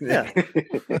 Yeah,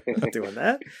 not doing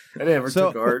that. I never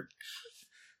So- took art.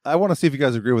 I want to see if you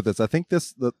guys agree with this. I think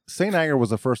the Saint Anger was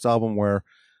the first album where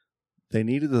they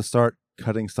needed to start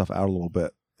cutting stuff out a little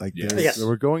bit. Like Yes. Yes. they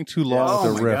were going too long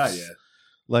Oh with my their God, riffs. yeah.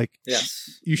 Like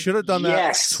Yes. you should have done that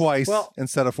Yes. twice Well,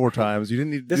 instead of 4 times. You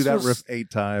didn't need to do this that was- riff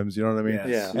 8 times. You know what I mean? Yes.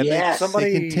 Yeah, And Yes.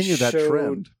 somebody they continue that showed-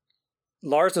 trend.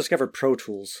 Lars discovered Pro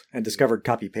Tools and discovered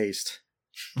copy paste,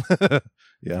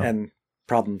 Yeah. and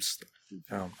problems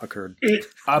occurred.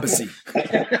 Odyssey.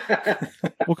 Well,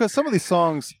 because some of these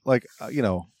songs, like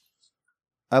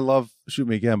I love "Shoot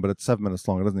Me Again," but it's 7 minutes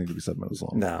long. It doesn't need to be 7 minutes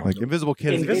long. No. Like "Invisible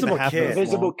Kid" is Invisible 8.5 Kid. minutes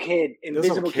Invisible long. Kid.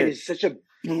 Invisible Kid is such a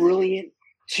brilliant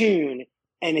tune,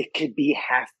 and it could be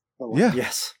half the length. Yeah.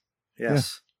 Yes.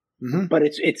 Yes. But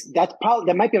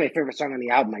that might be my favorite song on the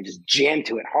album. I just jammed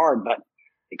to it hard, but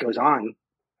it goes on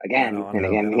again I and know,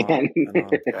 again and I know, again.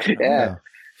 I know. Yeah.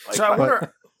 So I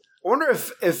wonder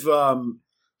if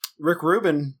Rick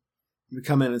Rubin would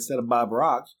come in instead of Bob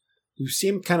Rock, who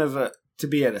seemed kind of to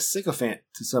be at a sycophant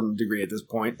to some degree at this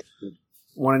point,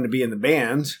 wanting to be in the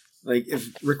band. Like if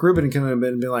Rick Rubin could have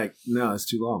been like, no, it's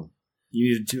too long.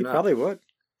 You need to tune He up. probably would.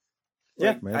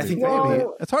 Yeah, Maybe. I think Well, maybe.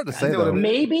 It's hard to say think it though. would've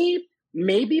been-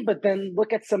 Maybe, but then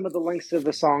look at some of the lengths of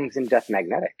the songs in Death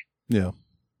Magnetic. Yeah.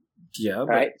 Yeah, but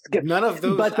Right? none of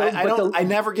those. But I don't. I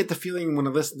never get the feeling when I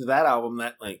listen to that album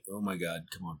that like, oh my god,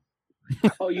 come on.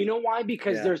 Oh, you know why?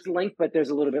 Because Yeah. there's length, but there's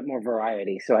a little bit more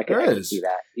variety. So I There can is. see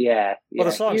that. Yeah. Well,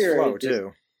 the song's Here, slow it just-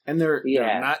 too. And they're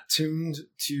Yeah. not tuned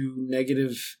to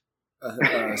negative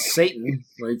Satan.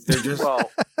 Like they're just.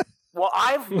 Well,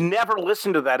 I've never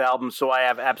listened to that album, so I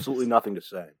have absolutely nothing to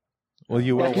say. Well,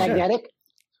 you will. Death Magnetic.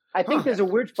 I think there's a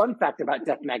weird fun fact about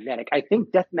Death Magnetic. I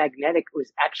think Death Magnetic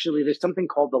was actually, there's something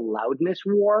called the loudness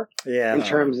war Yeah. in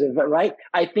terms of, right?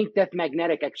 I think Death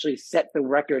Magnetic actually set the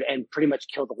record and pretty much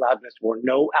killed the loudness war.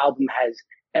 No album has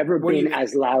ever What do you been mean?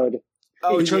 as loud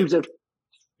in terms of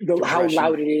how Compression.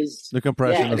 loud it is. The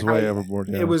compression Yeah, is way overboard.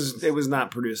 Yeah. It was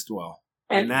not produced well.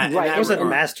 And, that- right, that It wasn't regard.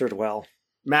 mastered well.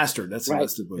 Mastered. That's Right.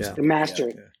 what it was. Yeah. the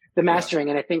mastering, the mastering.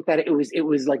 And I think that it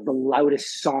was like the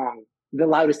loudest song, the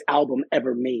loudest album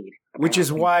ever made. Which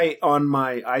is why on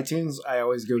my iTunes I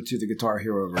always go to the Guitar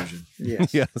Hero version.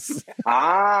 Yes. Yes.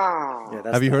 Ah.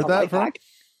 Yeah, Have you heard I that, like Frank?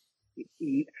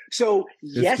 So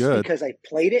yes, good. because I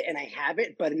played it and I have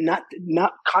it, but not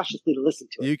cautiously to listen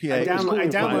to it. You can. I it's download- cool I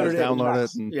to find downloaded it. Download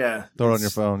it and Yeah. throw it on your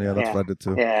phone. Yeah, that's Yeah. what I did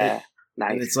too. Yeah,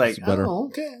 nice. And it's like, It's better. oh,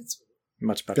 okay.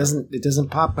 Much better. It doesn't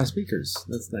pop my speakers.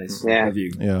 That's nice Yeah. of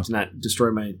you Yeah. to not destroy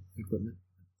my equipment.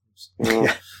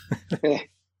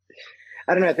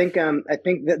 I don't know. I think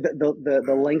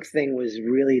the length thing was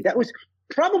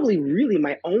probably really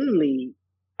my only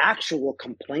actual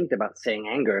complaint about Saying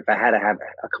Anger. If I had to have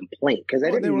a complaint, because I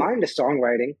Well, didn't mind the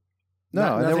songwriting.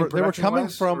 No, and Nothing they were coming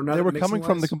production-wise, or from nothing they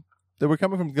were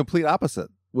coming from the complete opposite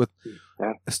with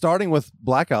Yeah. starting with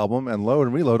Black Album and Load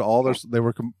and Reload. They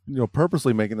were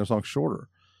purposely making their songs shorter.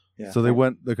 Yeah. So they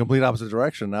went the complete opposite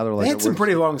direction. Now they're like, They had some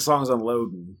pretty long songs on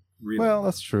Load and Reload. well,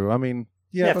 that's true. I mean,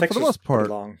 yeah, but for Fixer's the most part,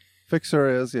 pretty long. Fixer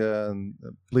is and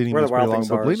Bleeding Where Me the is pretty Wild long. Things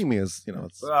But Are Bleeding Me is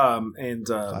it's and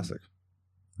classic.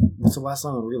 what's the last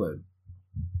song on Reload?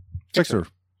 Fixer.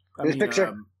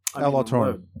 Fixer? Outlaw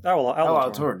Torn. Outlaw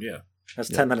Torn, yeah. That's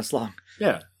 10 minutes long.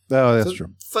 Yeah. Oh, that's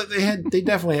true. So they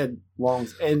definitely had long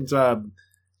and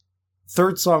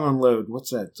third song on Load. What's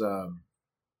that?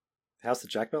 House of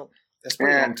Jack Belt? That's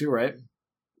pretty long too, right?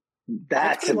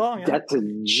 That's a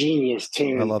genius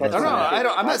tune. I love that No,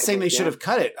 song. I'm not saying they should have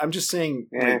cut it. I'm just saying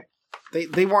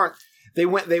they weren't. They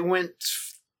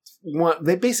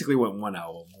basically went one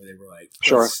album where they were like,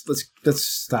 sure, let's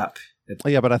stop.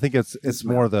 Yeah, but I think it's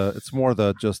more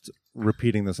the just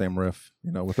repeating the same riff.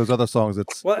 With those other songs,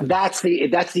 it's that's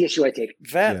the issue I take.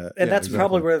 That's exactly.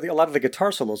 Probably where a lot of the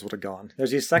guitar solos would have gone.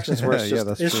 There's these sections where it's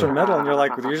just instrumental, and you're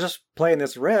like, you're just playing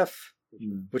this riff,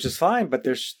 which is fine, but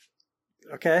there's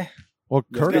okay. Well,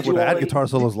 Kirk would add guitar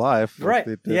solos live, right?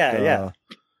 Yeah.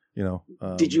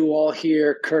 Did you all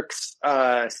hear Kirk's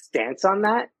stance on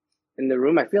that in the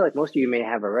room? I feel like most of you may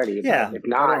have already. Yeah, if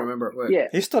not, I don't remember. Yeah,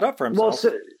 he stood up for himself.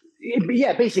 Well,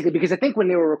 yeah, basically, because I think when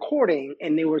they were recording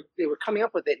and they were coming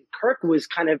up with it, Kirk was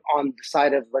kind of on the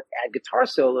side of let's add guitar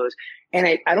solos, and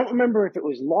I don't remember if it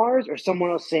was Lars or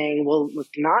someone else saying, well, let's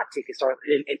not take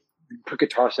and put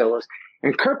guitar solos,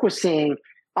 and Kirk was saying,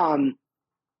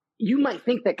 you might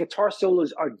think that guitar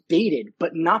solos are dated,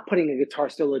 but not putting a guitar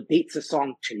solo dates a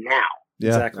song to now. Yeah.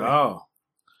 Exactly. Oh.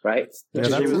 Right? Yeah, Which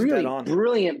is a really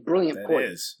brilliant that point.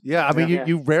 Is. Yeah, I mean,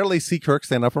 you rarely see Kirk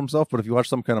stand up for himself, but if you watch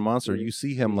Some Kind of Monster, you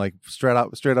see him like straight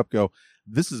up go,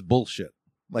 "This is bullshit."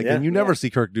 And you never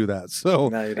see Kirk do that. So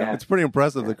it's pretty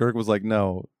impressive that Kirk was like,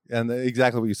 "No," and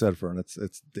exactly what you said, Fern.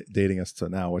 It's dating us to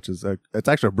now, which is it's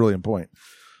actually a brilliant point.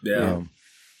 Yeah.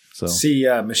 So see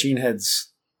Machine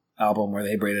Head's album where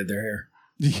they braided their hair.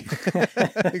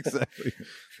 Exactly.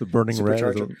 The Burning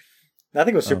Red. I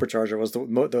think it was Supercharger was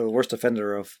the worst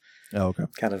offender of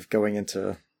kind of going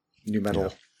into new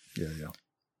metal. Yeah.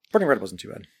 Burning Red wasn't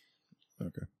too bad.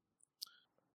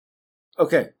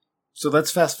 Okay. So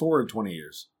let's fast forward 20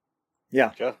 years.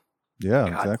 Yeah. Yeah,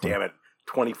 God exactly. Damn it.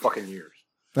 20 fucking years.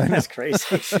 That's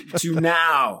crazy. To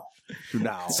now.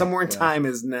 now. Somewhere in time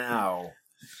is now.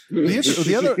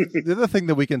 The other thing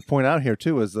that we can point out here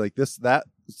too is like that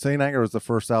Saint Anger was the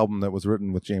first album that was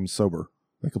written with James sober,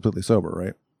 like completely sober,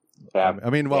 right? Yeah. I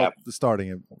mean,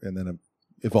 starting and then it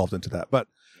evolved into that. But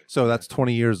so that's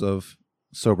 20 years of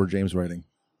sober James writing,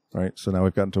 right? So now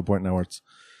we've gotten to a point now where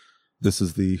this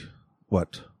is the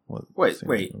what?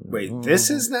 Wait. This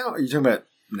is now? Are you talking about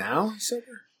now he's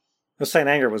sober? The Saint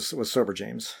Anger was sober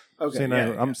James. Okay. Saint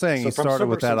Anger, I'm saying he started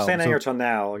with that album. Saint Anger till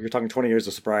now, you're talking 20 years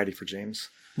of sobriety for James.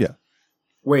 Yeah.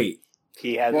 Wait.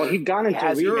 He'd gone into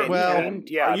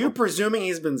Are you presuming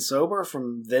he's been sober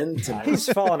from then to now?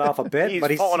 He's fallen off a bit, but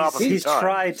he's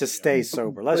tried to stay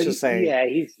sober. Let's just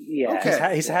say,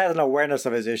 he's had an awareness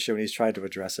of his issue and he's tried to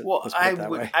address it. Well,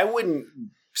 I wouldn't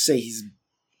say he's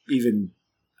even.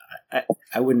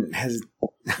 I wouldn't hesitate.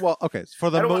 Well, okay. For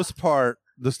the most part,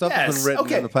 the stuff has been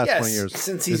written in the past 20 years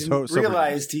since he's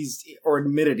realized or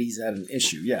admitted he's had an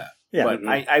issue. Yeah. But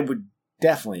I would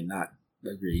definitely not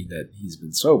agree that he's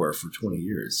been sober for 20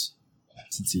 years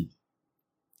since he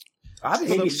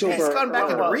obviously he's gone back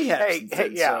into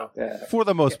rehab. For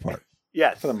the most part.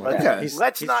 Yes. For the most part. Okay.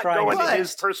 Let's not go into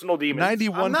his personal demons.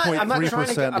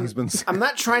 91.3% he's been. I'm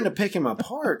not trying to pick him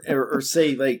apart or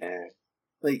say like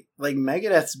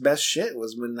Megadeth's best shit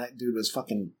was when that dude was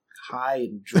fucking high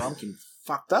and drunk and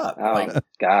fucked up. Oh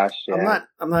gosh, yeah.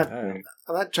 I'm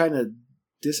not trying to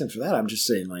diss him for that. I'm just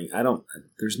saying,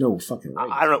 there's no fucking way.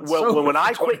 I don't know. Well, when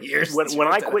I quit when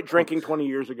I quit drinking 20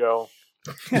 years ago,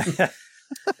 I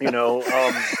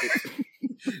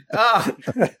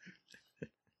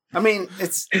mean,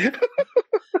 it's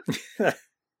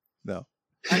no.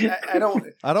 I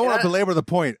don't want to belabor the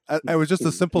point. I was just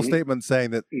a simple statement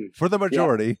saying that for the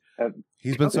majority,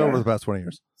 he's been sober the past 20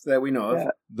 years. That we know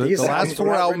of. The last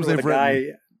 4 albums they've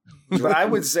written. But I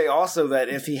would say also that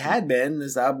if he had been,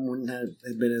 this album wouldn't have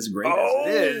been as great as it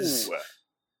is.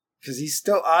 Because he's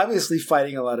still obviously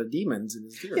fighting a lot of demons in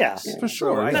his lyrics. Yeah, for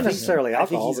sure. Not necessarily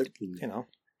alcohol, but,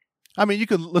 I mean, you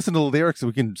could listen to the lyrics, and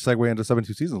we can segue into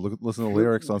 72 Seasons. Listen to the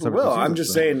lyrics on 72 Seasons. I'm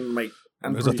just saying,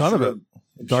 there's a ton of it.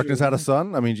 Darkness Had a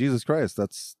Sun. I mean, Jesus Christ,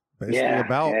 that's basically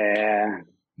about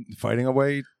fighting away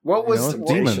demons. What was the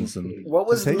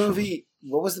movie?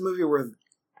 What was the movie where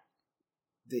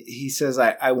he says,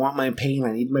 "I want my pain.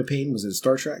 I need my pain"? Was it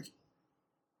Star Trek?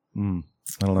 I don't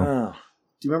know.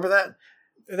 Do you remember that?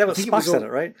 That was Spock said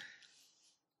it, right?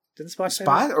 Didn't Spock say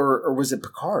Spock, or was it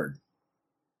Picard?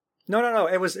 No.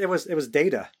 It was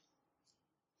Data.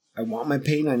 I want my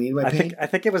pain. I need my pain. I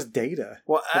think it was Data.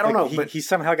 Well, I don't know, but he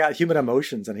somehow got human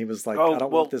emotions, and he was like, "I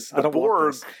don't want this. I don't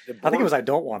want this." I think it was, "I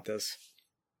don't want this."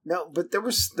 No, but there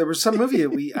was some movie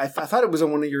that I thought it was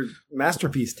on one of your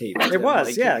masterpiece tapes. It was,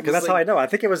 like, yeah, because that's how I know. I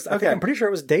think it was. Okay. I'm pretty sure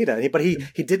it was Data, but he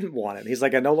didn't want it. He's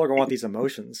like, I no longer want these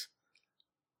emotions.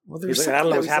 Well, He's like, I don't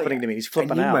know what's happening to me. He's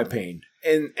flipping I need out. my pain,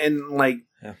 and like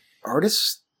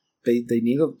artists, they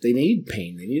need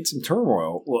pain. They need some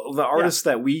turmoil. Well, the artists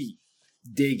that we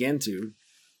dig into,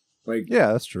 like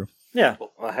that's true. Yeah.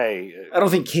 Well, hey, I don't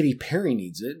think Katy Perry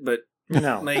needs it, but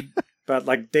No. like But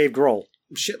like Dave Grohl.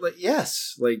 shit, like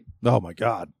yes, like Oh my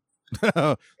god.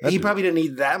 he probably didn't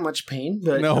need that much pain,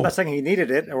 but No. I'm not saying he needed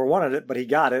it or wanted it, but he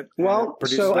got it. and Well, it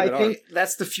produced so good I art. think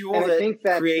that's the fuel And I that, think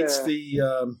that, creates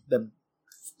that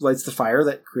lights the fire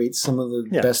that creates some of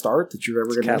the best art that you're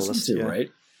ever going to listen to, right?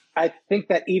 I think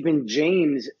that even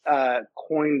James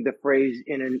coined the phrase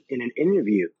in an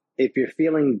interview. If you're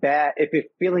feeling bad,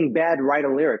 write a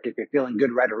lyric. If you're feeling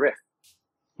good, write a riff.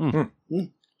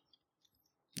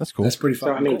 That's cool. That's pretty So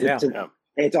fun. I mean,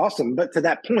 it's awesome. But to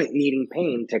that point, needing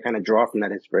pain to kind of draw from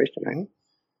that inspiration, right?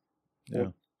 Yeah,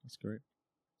 that's great.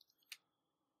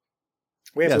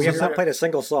 We have so not played a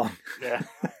single song. yeah.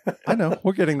 I know.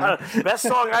 We're getting there. Best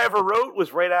song I ever wrote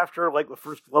was right after like the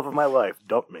first love of my life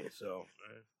dumped me. So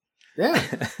Yeah.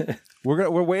 We're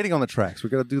waiting on the tracks. We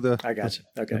got to do the. I got you.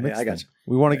 Okay, the mix I got thing. you.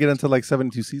 We want to get into like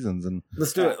 72 seasons, and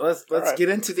Let's do it. Let's right. get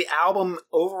into the album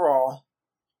overall.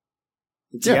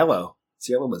 It's Yeah. yellow. It's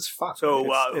yellow as fuck. So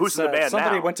who's in the band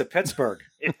somebody now? went to Pittsburgh.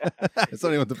 it's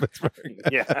not even the Pittsburgh.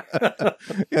 Yeah.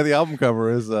 Yeah, the album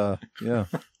cover is yeah.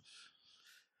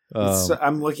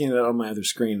 I'm looking at it on my other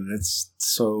screen, and it's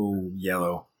so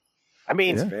yellow. I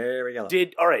mean, Yeah. Very yellow.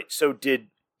 did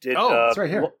It's right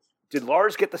here. Did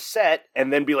Lars get the set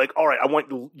and then be like, all right, I want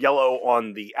yellow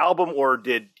on the album, or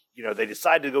did they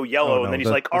decide to go yellow Oh, no, and then he's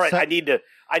the- like, all the right, set-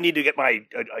 I need to get my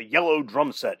a yellow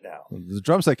drum set now. The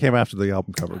drum set came after the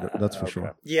album cover. That's for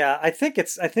sure. Yeah, I think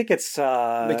it's. They could have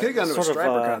gone to a sort of,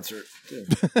 Striper concert. too.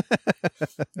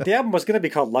 The album was going to be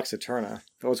called Lux Eterna.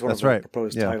 That was one That's of the right.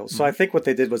 proposed Yeah. titles. So I think what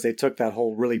they did was they took that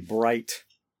whole really bright,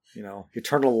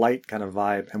 eternal light kind of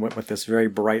vibe and went with this very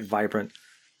bright, vibrant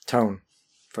tone.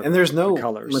 For And there's no the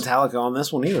colors. Metallica on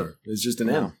this one either. It's just an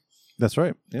M. That's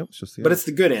right. Yep. It's just the But it's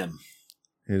the good M.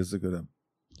 it is a good M.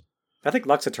 I think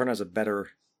Lux Eterna is a better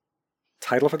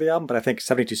title for the album, but I think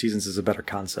 72 Seasons is a better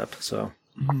concept. So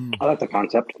I like the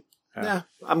concept. Yeah,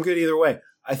 I'm good either way.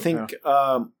 I think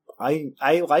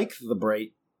I like the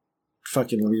bright,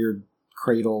 fucking weird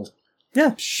cradle.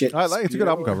 Yeah. Shit. It's a good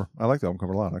album cover. I like the album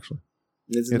cover a lot, actually.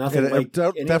 It's It, nothing it, like it de-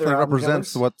 any definitely other album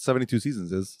represents covers. what 72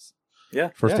 Seasons is. Yeah.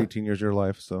 First Yeah. 18 years of your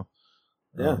life. So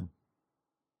Yeah.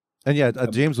 And yeah,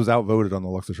 James was outvoted on the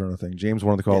Lux Eterna thing. James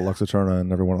wanted to call it Lux Eterna,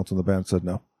 and everyone else in the band said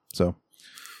no. So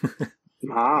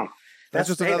Wow. that's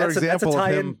just another example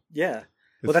of him. Yeah.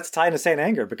 Well, that's tied to Saint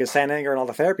Anger because Saint Anger and all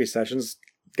the therapy sessions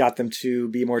got them to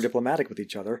be more diplomatic with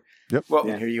each other. Yep. Well,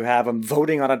 And here you have them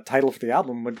voting on a title for the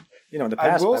album. When, in the I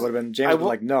past, will- that would have been James I would be will-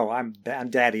 like, "No, I'm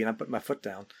daddy, and I'm putting my foot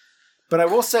down." But I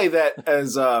will say that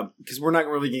as because we're not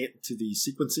really get to the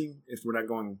sequencing if we're not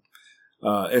going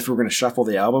if we're going to shuffle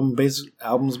the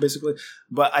albums basically.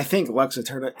 But I think Lux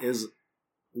Eterna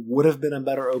would have been a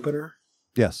better opener.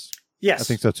 Yes. Yes, I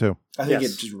think so too. I think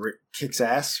Yes. it just kicks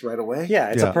ass right away. Yeah,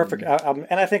 it's Yeah. a perfect album,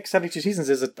 and I think 72 Seasons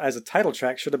as a title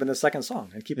track should have been the second song,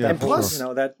 and keep Yeah, that and whole, plus-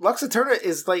 that Lux Eterna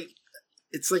is like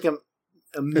it's like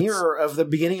a mirror of the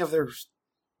beginning of their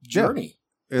journey.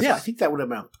 It's, Yeah. I think that would have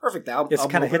been a perfect album. It's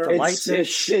kinda hit the opener. lights.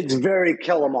 It's very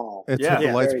kill 'em all. It's Yeah. hit the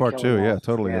Yeah. lights Very part too. Kill 'em Yeah, All.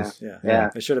 totally Yeah. is. Yeah.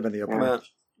 it should have been the opener.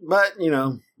 But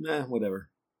whatever.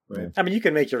 Right. I mean, you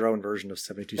can make your own version of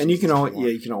 72 And you can Seasons always if you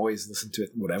want. you can always listen to it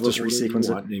whatever Just order resequence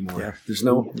you it. want anymore. Yeah. There's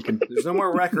no You can, there's no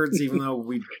more records, even though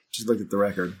we just looked at the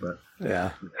record. But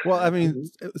yeah. Well, I mean,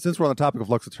 since we're on the topic of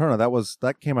Lux Eterna,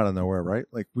 that came out of nowhere, right?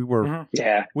 Like we were, Mhm.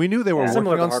 Yeah. we knew they were Yeah.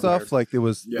 Similar working to on stuff. Hardwired. Like there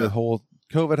was Yeah. the whole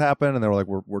COVID happened, and they were like,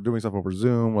 we're doing stuff over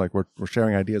Zoom. Like we're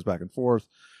sharing ideas back and forth.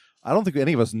 I don't think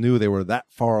any of us knew they were that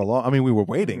far along. I mean, we were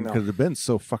waiting No. because it had been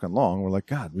so fucking long. We're like,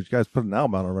 God, would you guys put an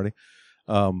album out already?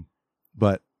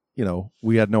 But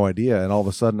we had no idea, and all of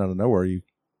a sudden, out of nowhere,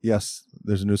 yes,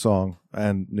 there's a new song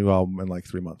and new album in like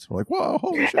 3 months. We're like, whoa,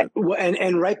 holy shit!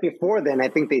 And right before then, I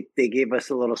think they gave us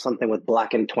a little something with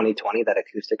Black in 2020, that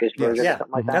acoustic-ish version, Yeah. or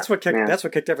something like that. That's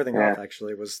what kicked everything Yeah. off.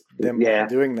 Actually, was them Yeah.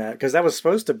 doing that because that was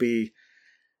supposed to be.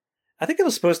 I think it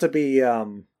was supposed to be.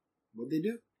 what'd they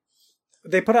do?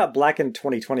 They put out Blackened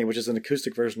 2020, which is an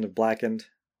acoustic version of Blackened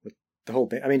with the whole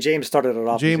band. I mean, James started it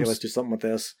off. James- Let's do something with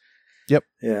this. Yep.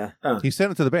 Yeah. He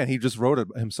sent it to the band. He just wrote it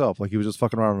himself. Like he was just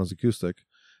fucking around on his acoustic,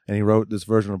 and he wrote this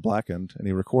version of Blackened, and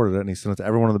he recorded it, and he sent it to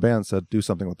everyone in the band. And said, "Do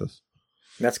something with this."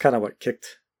 And that's kind of what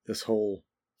kicked this whole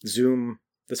Zoom.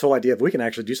 This whole idea of we can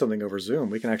actually do something over Zoom.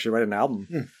 We can actually write an album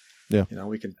Yeah. You know,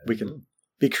 we can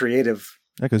be creative.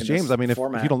 Yeah, because in James, this I mean, if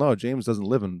format. you don't know, James doesn't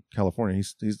live in California.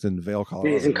 He's in Vail,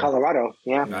 Colorado. He's in Colorado.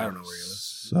 Yeah. I don't know where he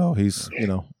lives. So he's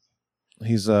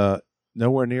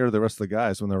nowhere near the rest of the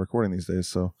guys when they're recording these days.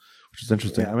 So, which is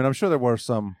interesting. Yeah. I mean, I'm sure there were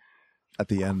some at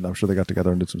the end. I'm sure they got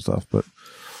together and did some stuff. But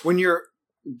When you're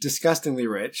disgustingly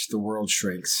rich, the world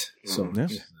shrinks. So, yeah.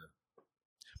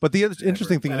 But the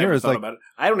interesting thing here is like,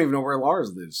 I don't even know where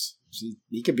Lars lives.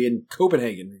 He could be in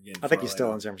Copenhagen again. I think he's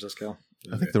still in San Francisco.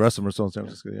 I think the rest of them are still in San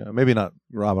Francisco. Yeah, maybe not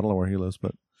Rob. I don't know where he lives,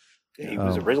 but He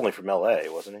was originally from L.A.,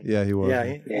 wasn't he? yeah, he was. Yeah,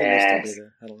 he may still be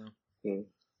there. I don't know.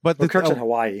 But Well, Kirk's in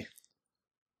Hawaii.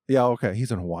 Yeah, okay.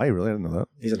 He's in Hawaii. Really, I didn't know that.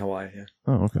 He's in Hawaii. Yeah,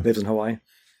 Oh, okay. lives in Hawaii.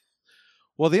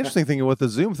 Well, the interesting thing with the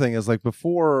Zoom thing is like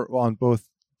before on both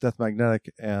Death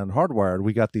Magnetic and Hardwired,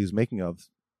 we got these making of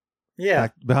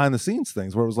behind the scenes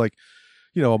things where it was like,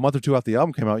 a month or two after the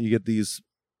album came out, you get these,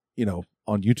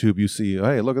 on YouTube, you see,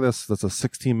 hey, look at this. That's a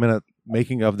 16-minute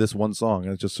making of this one song.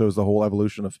 And it just shows the whole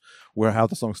evolution of how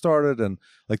the song started. And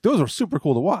like, those are super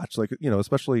cool to watch. Like,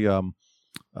 especially,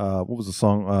 what was the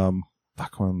song? I'm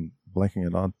blanking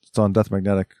it on. It's on Death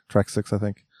Magnetic, track 6, I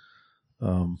think.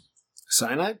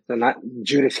 Cyanide? So not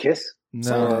Judas Kiss?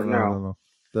 No.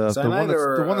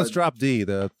 The one that's drop D.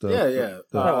 All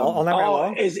Night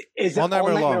Long. Is it All Night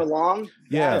Long?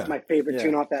 Yeah, that's my favorite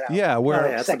tune off that album. Yeah, where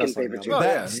that's second favorite tune.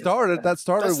 That started That's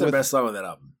with the best song of that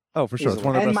album. Oh, for sure, it's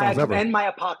one of the best songs ever. And My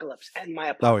Apocalypse.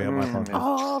 Oh yeah, My Apocalypse.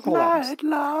 All night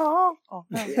long.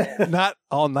 Not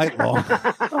all night long.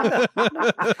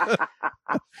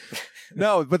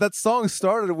 No, but that song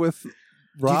started with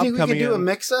Rob do you think coming we could do in. A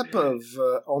mix-up of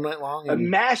All Night Long? A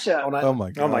mashup. Oh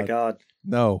my god! Oh my god!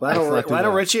 No,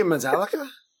 Lionel Richie and Metallica.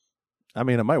 I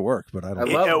mean, it might work, but I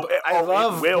don't. I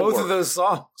love both of those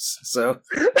songs. So,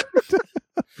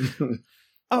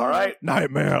 all right,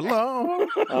 Nightmare Long.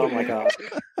 Oh my god!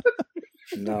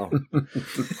 No.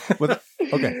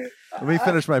 Okay, let me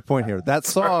finish my point here. That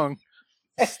song.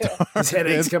 His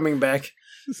headache's coming back.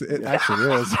 It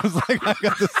actually is. I was like, I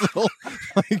got this little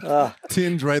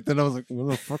tinge right then. I was like,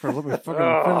 motherfucker, let me fucking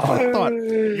finish my thought.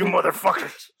 You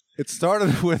motherfuckers. It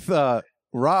started with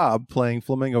Rob playing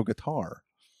flamenco guitar.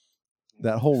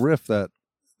 That whole riff, that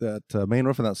main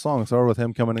riff in that song started with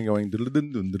him coming and going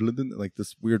diddle-dun-dun, like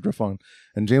this weird riff on.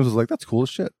 And James was like, that's cool as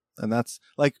shit. And that's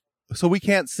like, so we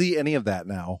can't see any of that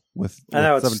now with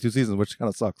 72 seasons, which kind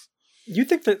of sucks. You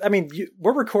think that, I mean,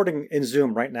 we're recording in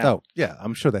Zoom right now. Oh, yeah.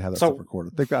 I'm sure they have that stuff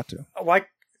recorded. They've got to. Why,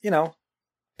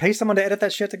 pay someone to edit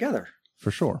that shit together.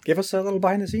 For sure. Give us a little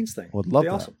behind the scenes thing. Would love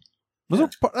that. Awesome.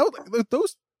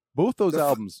 Both those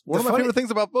albums. One of my favorite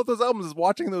things about both those albums is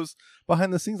watching those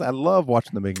behind the scenes. I love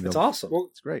watching the making of. It's awesome. Well,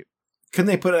 it's great. Couldn't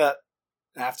they put it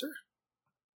after?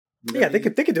 Yeah, they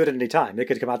could do it at any time. They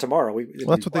could come out tomorrow.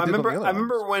 That's what they did. I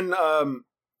remember when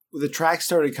the tracks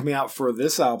started coming out for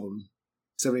this album,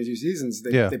 72 Seasons.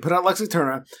 They put out Lux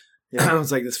Eterna. Yeah. I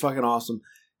was like, "That's fucking awesome."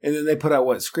 And then they put out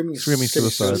what? Screaming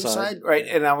Suicide, right?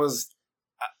 And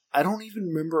I don't even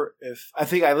remember I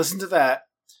think I listened to that,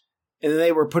 and then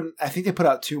they put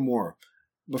out 2 more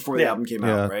before the album came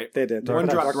out, right? They did. One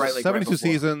dropped right 72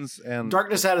 Seasons and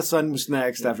Darkness Out of Sun was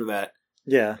next after that.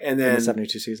 Yeah, and then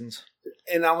 72 Seasons.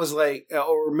 And I was like,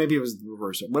 or maybe it was the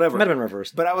reverse, whatever. It might have been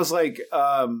reversed. But I was like,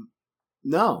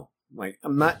 no, like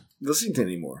I'm not listening to it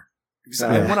anymore. Because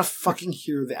I want to fucking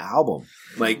hear the album.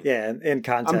 Like, yeah, in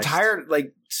context. I'm tired.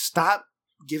 Like, stop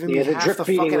giving me half the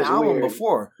fucking album weird.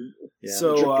 Before. Yeah,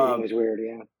 so, the drip feeding was weird.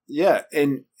 Yeah. Yeah,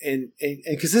 and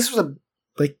because this was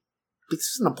this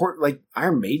is an important. Like,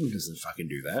 Iron Maiden doesn't fucking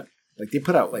do that. Like, they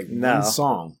put out one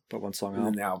song, but one song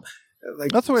on the album.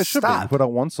 Like, that's the way it should be. You put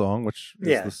out one song, which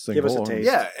is the single. Give us a taste.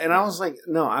 Yeah, and I was like,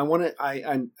 no, I want it.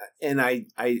 And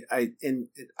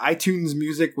iTunes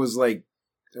Music was like,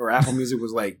 or Apple Music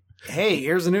was like, hey,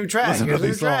 here's a new track. Here's a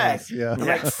new track. Yeah. I'm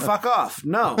like, fuck off.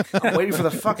 No, I'm waiting for the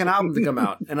fucking album to come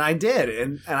out, and I did,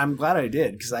 and I'm glad I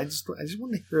did because I just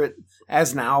want to hear it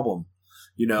as an album,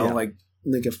 like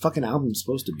a fucking album's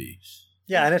supposed to be.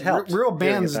 Yeah, and it helps. Real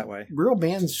bands that way. Real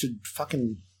bands should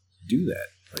fucking do that.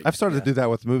 Like, I've started to do that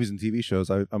with movies and TV shows.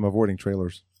 I'm avoiding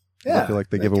trailers. Yeah, I feel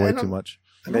like they give away too much.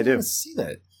 They do. See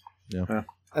that. Yeah.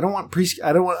 I don't want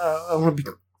I want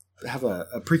to have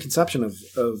a preconception of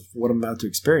what I'm about to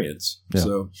experience. Yeah.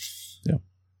 So, yeah.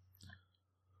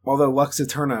 Although Lux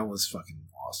Eterna was fucking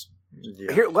awesome.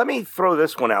 Yeah. Here, let me throw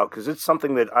this one out because it's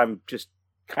something that I'm just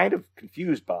kind of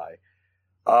confused by.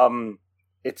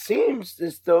 It seems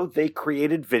as though they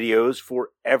created videos for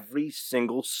every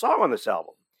single song on this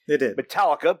album. They did.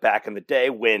 Metallica, back in the day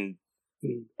when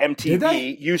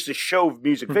MTV used to show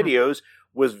music videos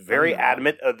was very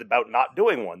adamant about not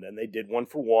doing one. Then they did one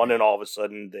for one, and all of a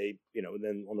sudden they,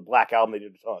 then on the Black Album they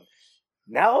did a ton.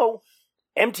 Now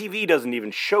MTV doesn't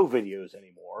even show videos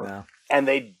anymore, and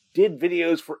they did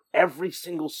videos for every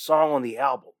single song on the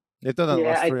album. They've done that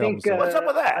last 3 albums. What's up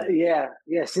with that? Yeah.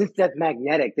 Since Death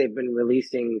Magnetic, they've been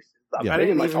releasing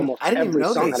pretty much almost every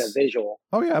song had a visual.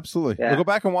 Oh yeah, absolutely. Yeah. We'll go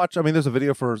back and watch. I mean, there's a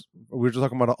video for. We were just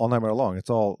talking about All Night Long. It's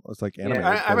like animated.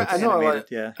 I know.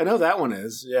 I know that one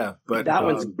is. Yeah, but that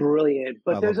one's brilliant.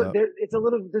 But there's a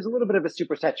little bit of a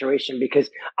super saturation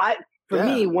because for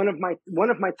me, one of my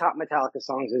top Metallica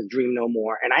songs is "Dream No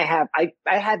More," and I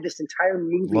had this entire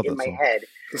movie in my head.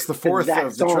 It's the fourth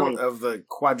of the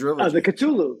quadrilogy of the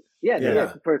Cthulhu.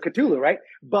 Yeah, for Cthulhu, right?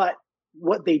 But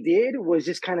what they did was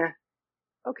just kind of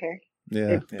okay.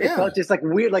 Yeah, it felt just like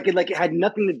weird, like it had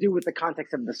nothing to do with the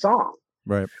context of the song,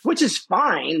 right? Which is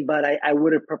fine, but I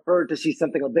would have preferred to see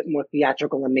something a bit more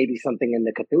theatrical and maybe something in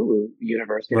the Cthulhu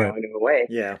universe, in a way.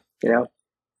 Yeah,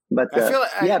 But I feel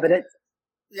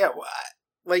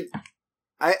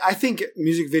I think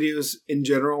music videos in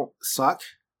general suck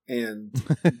and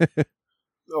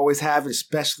always have,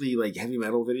 especially like heavy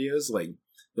metal videos, like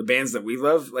the bands that we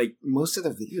love. Like most of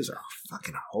the videos are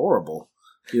fucking horrible.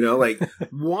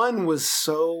 One was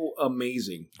so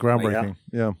amazing, groundbreaking.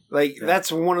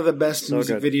 That's one of the best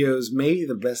music videos, maybe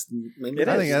the best. Maybe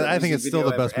I think it's still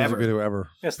the best music video ever.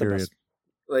 Yes, period.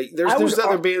 Like there's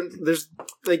other bands. There's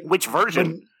like which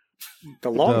version? The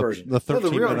long version, the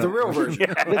real version,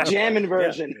 the jamming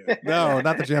version. No,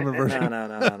 not the jamming version.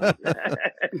 No.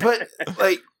 But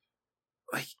like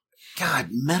God,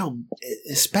 metal,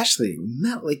 especially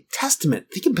metal, like Testament.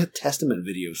 Think about Testament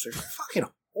videos; they're fucking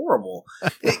horrible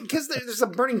because there's a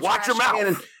burning watch your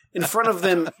mouth in front of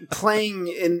them playing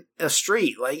in a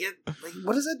street. Like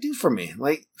what does that do for me?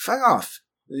 Like, fuck off.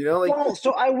 Well,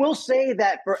 so I will say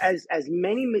that for as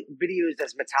many videos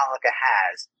as Metallica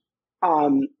has,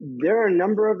 there are a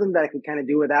number of them that I can kind of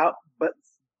do without, but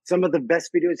some of the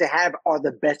best videos they have are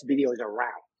the best videos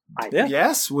around.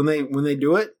 Yes, when they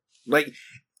do it, like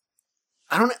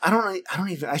I don't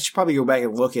even. I should probably go back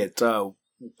and look at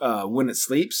When It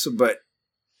Sleeps, but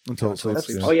until it sleeps.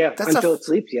 Until it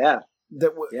sleeps. Yeah.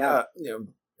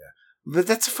 But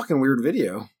that's a fucking weird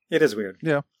video. It is weird.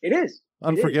 Yeah, it is.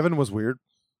 Unforgiven was weird.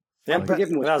 Yeah,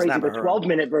 Unforgiven was crazy. The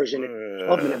 12-minute version.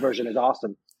 12-minute version is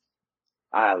awesome.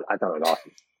 I thought it was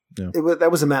awesome. Yeah. That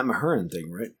was a Matt Mahurin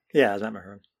thing, right? Yeah, it was Matt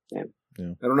Mahurin. Yeah.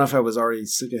 I don't know if I was already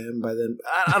sick of him by then.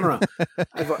 I don't know.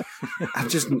 I've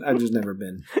just never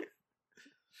been.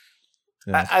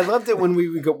 Yeah. I loved it when we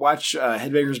would go watch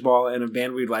Headbangers Ball and a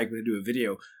band we'd like would do a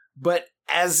video. But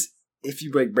if you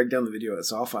break down the video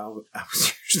itself, I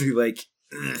was usually like,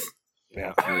 ugh.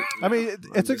 Yeah. I mean,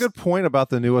 it's a good point about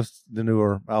the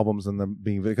newer albums and them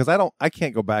being because I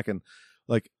can't go back and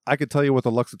like I could tell you what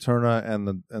the Lux Eterna and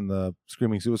the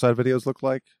Screaming Suicide videos look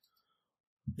like.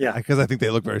 Yeah, because I think they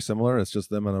look very similar. It's just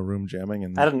them in a room jamming,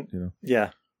 and Yeah,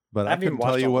 but I can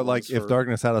tell you what if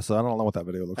Darkness Had a Sun. I don't know what that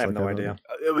video looks like. I have no idea.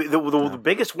 The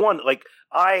biggest one, like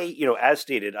as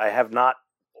stated, I have not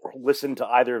listened to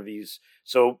either of these.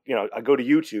 So I go to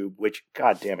YouTube, which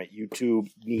God damn it, YouTube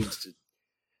needs to,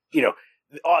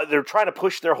 they're trying to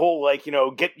push their whole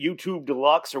get YouTube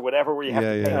Deluxe or whatever, where you have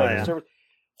to pay the service.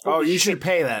 You should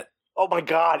pay that. Oh my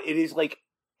God, it is like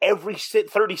every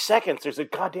 30 seconds there's a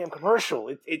goddamn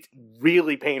commercial. It's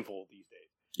really painful these days.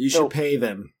 You should pay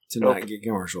them to not get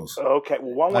commercials. Okay,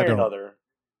 well, one way or another.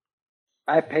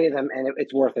 I pay them, and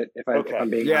it's worth it if I'm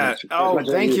being honest.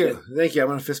 Thank you. I'm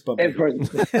going to fist bump you.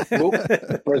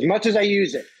 For as much as I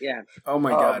use it, yeah. Oh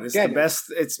my God, it's the best.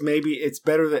 It's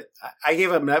better that I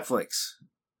gave up Netflix.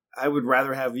 I would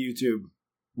rather have YouTube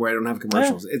where I don't have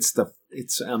commercials. Yeah.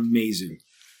 It's amazing.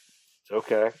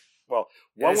 Okay. Well,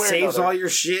 one way or saves another, all your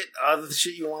shit, all the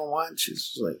shit you want to watch.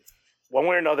 It's like one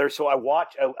way or another. So I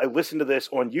listen to this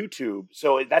on YouTube.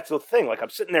 So that's the thing. Like I'm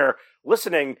sitting there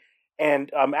listening,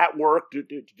 and I'm at work,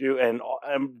 and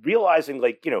I'm realizing,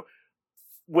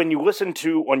 when you listen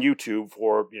to on YouTube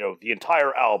for the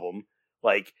entire album,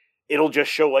 like it'll just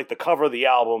show like the cover of the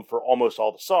album for almost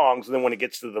all the songs, and then when it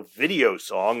gets to the video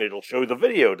song, it'll show the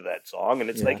video to that song, and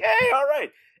it's like, hey, all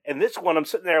right. And this one, I'm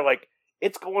sitting there like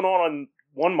it's going on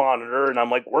one monitor, and I'm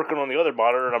like working on the other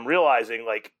monitor, and I'm realizing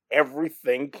like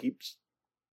everything keeps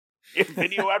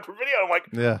video after video. I'm like,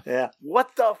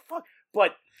 what the fuck?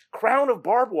 But Crown of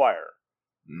Barbed Wire,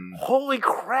 holy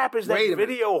crap, is that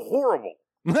video horrible?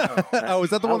 Oh, is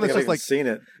that the I one don't that's think I've just like seen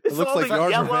it? it looks all like the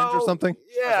Yard yellow- Revenge or something?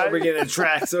 Yeah, We're getting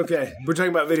tracks. Okay, we're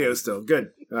talking about videos still. Good.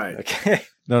 All right. Okay.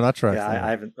 No, not tracks. Yeah, no. I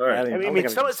haven't. All right. I I don't mean, think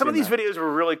I've some of seen these that. videos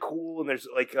were really cool, and there's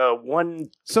like one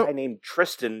So- guy named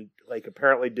Tristan, like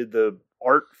apparently did the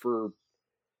art for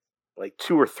like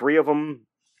 2 or 3 of them.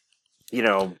 You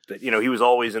know, that he was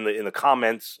always in the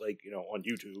comments, like on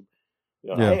YouTube.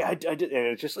 Yeah. Hey, I did, and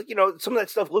it's just like some of that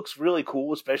stuff looks really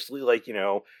cool, especially like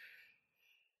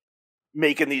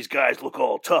making these guys look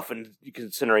all tough, and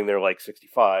considering they're like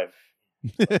 65.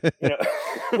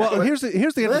 Well, here's the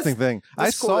interesting thing. I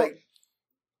That's cool saw.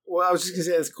 well, I was just gonna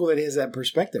say it's cool that he has that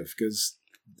perspective because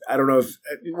I don't know if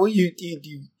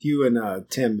you and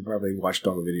Tim probably watched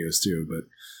all the videos too, but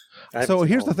I haven't So seen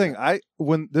here's all the of thing. that.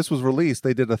 When this was released,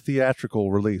 they did a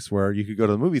theatrical release where you could go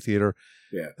to the movie theater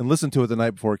Yeah. and listen to it the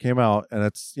night before it came out. And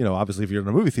it's, obviously if you're in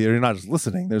a movie theater, you're not just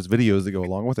listening. There's videos that go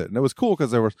along with it. And it was cool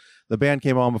because the band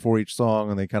came on before each song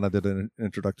and they kind of did an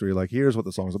introductory, like, here's what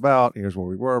the song's about. Here's where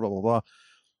we were, blah, blah, blah.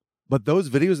 But those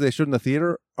videos they showed in the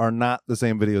theater are not the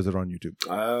same videos that are on YouTube.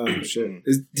 oh shit!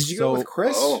 Did you go So- with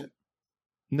Chris? Oh.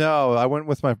 No, I went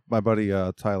with my buddy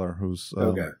Tyler, who's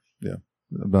Okay.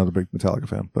 I'm not a big Metallica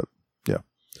fan, but yeah.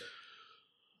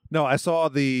 No, I saw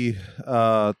the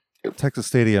Texas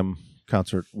Stadium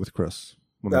concert with Chris.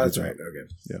 when they That's did right.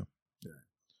 that.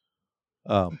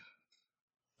 Okay.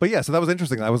 But yeah, so that was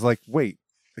interesting. I was like, wait,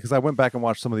 because I went back and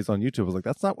watched some of these on YouTube. I was like,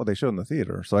 that's not what they showed in the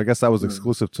theater. So I guess that was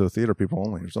exclusive to theater people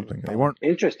only or something. They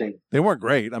Interesting. weren't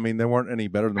great. I mean, they weren't any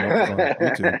better than what was on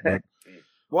YouTube. But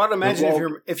Well, I'd imagine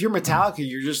Well- if you're Metallica,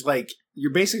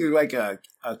 you're basically like a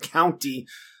county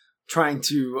trying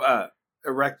to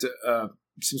erect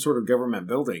some sort of government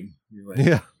building. You're like,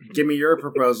 yeah, give me your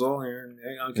proposal.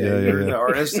 Okay, Yeah, you're yeah. the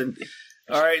artist, and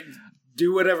all right,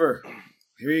 do whatever.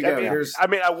 Here you go.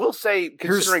 I will say,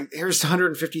 considering here's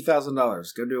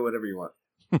 $150,000. Go do whatever you want.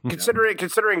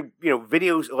 considering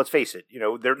videos. Let's face it.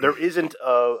 There isn't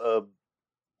a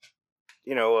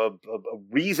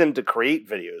reason to create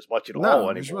videos much at all No,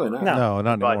 anymore. there's really not. no,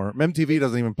 not But- anymore. MTV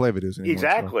doesn't even play videos anymore.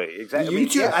 Exactly. I mean,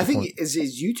 YouTube, yes. I think, is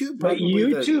YouTube But probably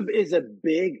YouTube is a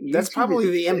big. that's YouTube probably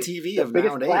is the MTV the of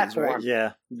biggest nowadays, platform. right?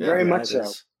 Yeah. Very Yeah, much it so.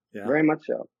 is. Yeah. Very much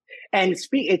so. And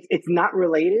it's not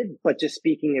related, but just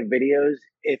speaking of videos,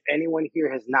 if anyone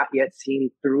here has not yet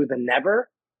seen Through the Never,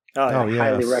 Oh, yeah. Oh, yeah.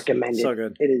 highly Yes. recommend it. So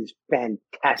good. It is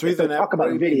fantastic. Through the So Never? talk What about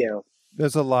do you mean? video.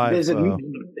 There's a live. It's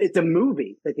a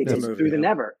movie that they It's a did, movie, Through the yeah.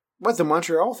 Never. What, the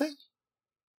Montreal thing?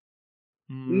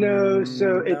 No,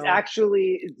 so it's No.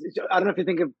 actually, I don't know if you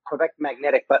think of Quebec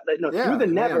Magnetic, but no, Yeah, Through the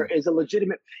Never yeah. is a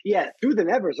legitimate, Through the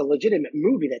Never is a legitimate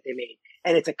movie that they made.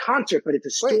 And it's a concert, but it's a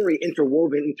story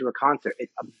interwoven into a concert.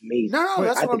 It's amazing. No, I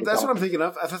that's think what it's I'm awesome. thinking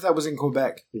of. I thought that was in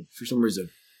Quebec for some reason.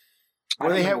 I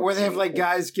Where they remember have seeing like it.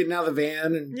 guys getting out of the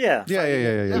van and Yeah. Yeah.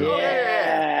 Yeah. Yeah.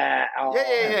 Yeah. Oh,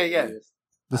 Yeah.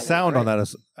 The sound on that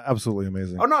is absolutely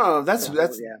amazing. Oh no, that's Yeah.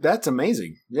 that's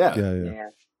amazing. Yeah. Yeah.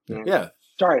 Yeah.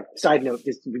 Sorry, side note.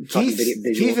 Just talking Keith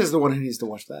visual. is the one who needs to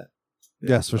watch that.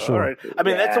 Yes, for sure. All right. I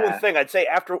mean, that's the one Yeah. thing I'd say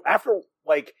after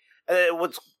like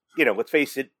let's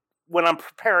face it. When I'm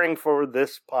preparing for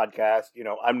this podcast,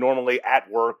 I'm normally at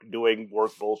work doing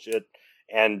work bullshit,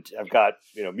 and I've got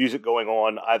music going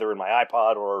on either in my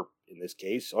iPod or in this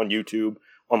case on YouTube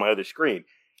on my other screen.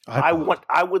 I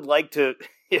would like to,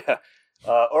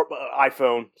 or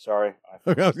iPhone. Sorry,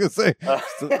 I was gonna say Uh,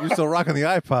 you're still rocking the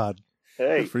iPod.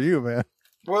 hey, Good for you, man.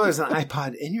 Well, there's an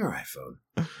iPod in your iPhone.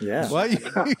 Yeah. What?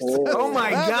 Oh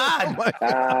my God!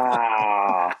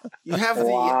 Ah, You have the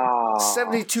wow.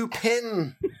 72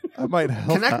 pin I might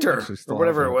help connector actually still or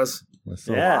whatever have it was.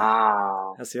 myself. Yeah.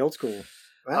 Wow. That's the old school.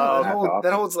 Wow, Oh,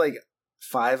 that holds like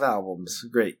 5 albums.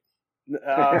 Great.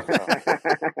 well,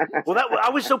 I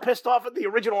was so pissed off at the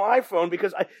original iPhone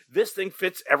because this thing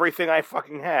fits everything I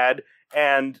fucking had,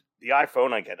 and the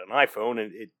iPhone, I get an iPhone,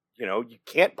 and it, you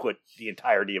can't put the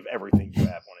entirety of everything you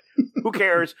have on it. Who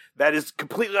cares? That is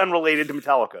completely unrelated to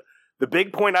Metallica. The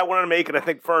big point I wanted to make, and I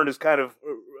think Fern is kind of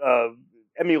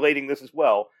emulating this as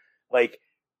well, like,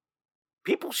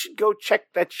 people should go check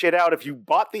that shit out. If you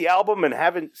bought the album and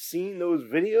haven't seen those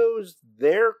videos,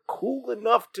 they're cool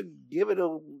enough to give it a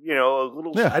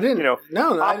little. Yeah. I didn't.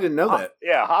 I didn't know that.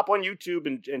 Hop on YouTube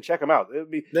and check them out. It'd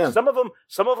be Yeah. some of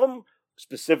them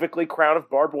specifically Crown of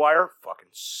Barbed Wire, fucking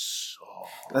suck.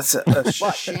 That's a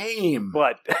shame.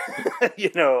 But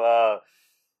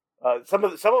some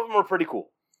of them are pretty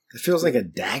cool. It feels like a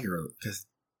dagger.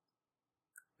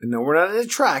 No, we're not in the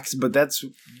tracks, but that's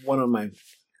one of my.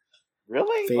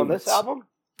 Really? On this Favorites. album?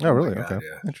 Oh, really? God, Okay,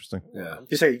 yeah. interesting. Yeah.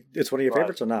 You say it's one of your Right.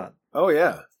 favorites or not? Oh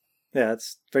yeah. Yeah,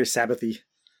 it's very Sabbathy.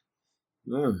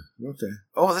 Okay.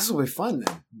 Oh, this will be fun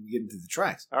then. We get into the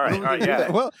tracks. All right, yeah.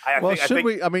 Well, should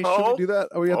we? I mean, should we do that?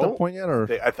 Are we at that point yet? Or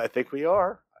I think we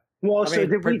are. Well, so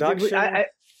did we? the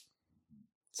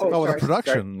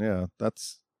production. Yeah,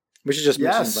 that's. We should just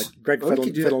mention like Greg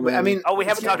Fiddleman. I mean, we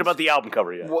haven't talked about the album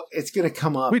cover yet. Well, it's going to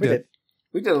come up. We did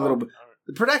a little bit.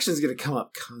 The production is going to come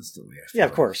up constantly. Yeah,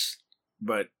 of course.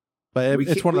 But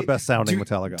it's one of the best sounding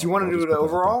Metallica. Do you want to do it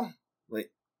overall?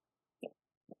 Like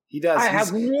he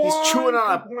does. He's chewing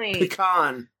on a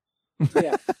pecan.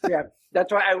 Yeah.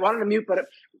 That's why I wanted to mute. But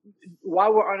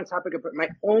while we're on the topic of my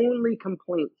only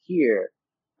complaint here,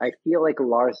 I feel like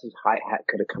Lars's hi-hat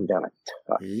could have come down a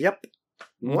touch. Yep.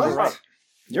 What?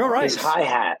 You're right. His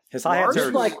hi-hat. His hi-hats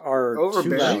are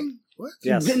overbearing. What?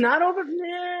 Yes. They're not over.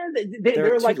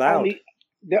 They're like loud.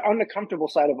 They're on the comfortable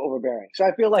side of overbearing. So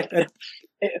I feel like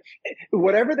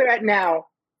whatever they're at now,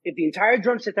 if the entire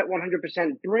drum set's at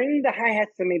 100%, bring the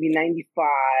hi-hats to maybe 95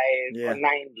 or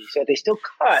 90. So they still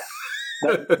cut.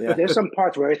 But there's some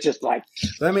parts where it's just like.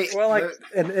 In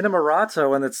a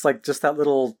Murato, and it's like just that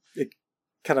little. It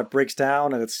kind of breaks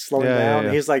down and it's slowing down.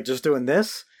 And he's like just doing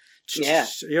this. Yeah,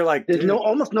 you're like there's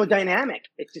almost no dynamic.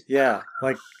 It's just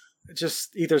like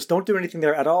just either don't do anything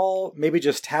there at all. Maybe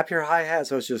just tap your hi hat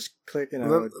so it's just click.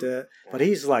 But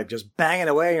he's like just banging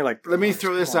away. And you're like, let me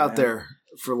throw this out there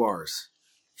for Lars,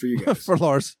 for you guys, for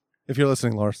Lars, if you're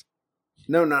listening, Lars.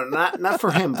 No, not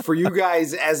for him. For you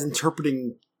guys as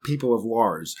interpreting people of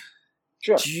Lars.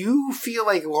 Sure. Do you feel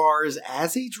like Lars,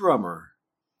 as a drummer,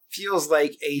 feels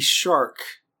like a shark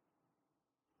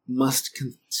must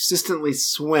consistently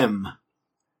swim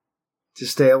to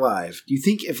stay alive? Do you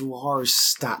think if Lars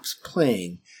stops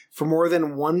playing for more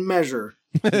than one measure,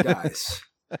 he dies?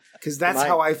 Because that's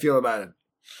how I feel about it.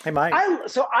 Hey, Mike.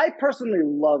 I personally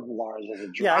love Lars as a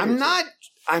drummer. Yeah,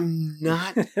 I'm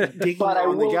not digging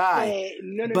on the guy.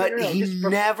 But he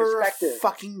never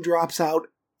fucking drops out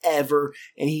ever,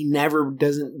 and he never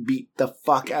doesn't beat the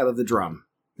fuck out of the drum.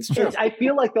 It's true. I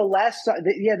feel like the last song,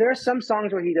 there are some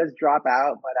songs where he does drop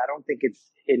out, but I don't think it's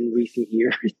in recent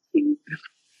years.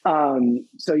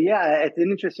 So it's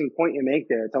an interesting point you make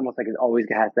there. It's almost like it always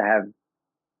has to have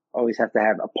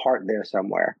a part there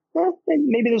somewhere. Well,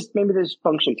 maybe there's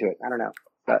function to it. I don't know.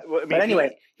 But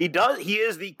anyway, he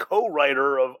is the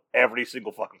co-writer of every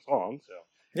single fucking song. So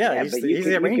he's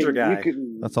the arranger guy.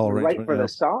 That's all right for the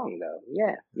song, though.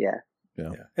 Yeah.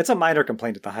 It's a minor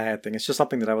complaint at the hi-hat thing. It's just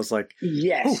something that I was like,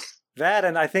 that,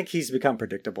 and I think he's become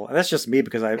predictable. And that's just me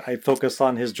because I focus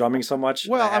on his drumming so much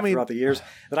throughout the years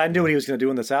that I knew what he was going to do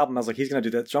in this album. I was like, he's going to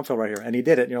do that drum fill right here. And he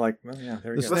did it. And you're like, well, yeah,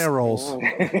 there he goes. Snare rolls.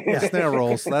 Snare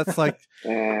rolls. That's like,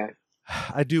 I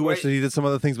do wish that he did some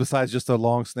other things besides just a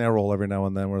long snare roll every now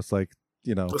and then where it's like,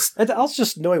 And also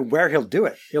just knowing where he'll do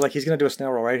it. You're like, he's going to do a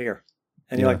snare roll right here.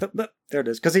 And you're like, there it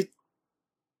is. Because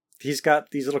he's got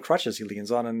these little crutches he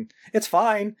leans on, and it's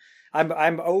fine.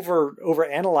 I'm over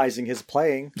analyzing his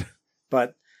playing,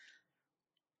 but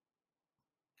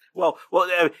well,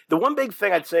 the one big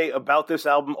thing I'd say about this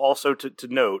album also to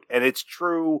note, and it's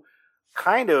true,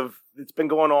 it's been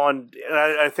going on, and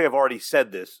I think I've already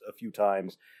said this a few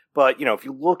times, but if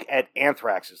you look at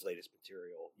Anthrax's latest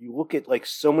material, you look at like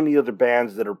so many other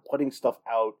bands that are putting stuff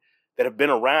out that have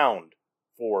been around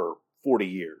for 40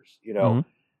 years, Mm-hmm.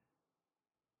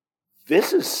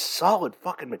 This is solid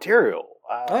fucking material.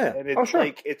 And it's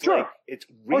it's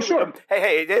really,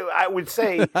 hey, I would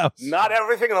say not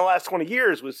everything in the last 20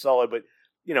 years was solid, but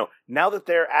now that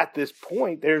they're at this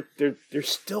point, they're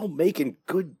still making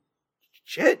good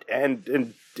shit,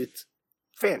 and it's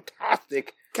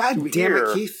fantastic. God damn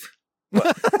it, Keith.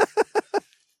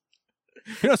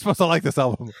 You're not supposed to like this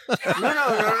album. No.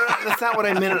 That's not what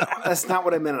I meant. That's not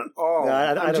what I meant at all.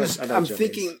 No, I'm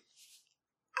thinking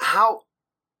how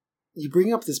you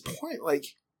bring up this point. Like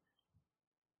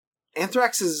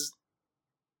Anthrax's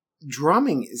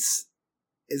drumming is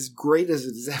as great as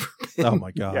it has ever been. Oh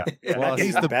my god! Yeah. Well,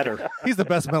 he's the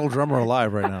best metal drummer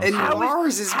alive right now. And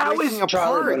Lars is breaking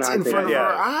apart in front of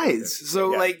our eyes.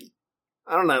 So I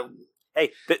don't know.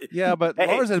 Hey, but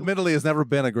Lars admittedly has never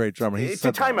been a great drummer. He's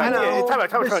time out. Look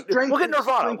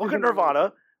at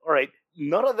Nirvana. All right,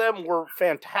 none of them were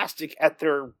fantastic at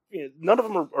their. None of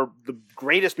them are the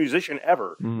greatest musician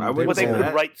ever. I wouldn't say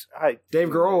that. Dave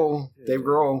Grohl.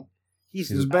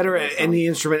 He's better at any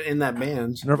instrument in that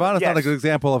band. Nirvana's not a good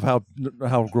example of how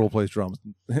Grohl plays drums.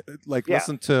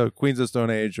 Listen to Queens of Stone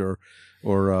Age or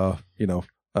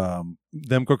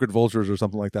Them Crooked Vultures or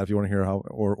something like that if you want to hear how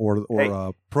or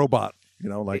Probot.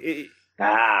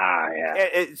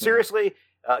 Seriously,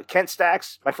 Kent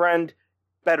Stax, my friend,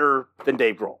 better than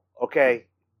Dave Grohl. Okay,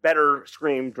 better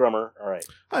Scream drummer. All right.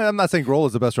 I'm not saying Grohl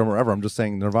is the best drummer ever. I'm just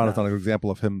saying Nirvana's not an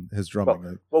example of his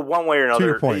drumming. Well, one way or another. To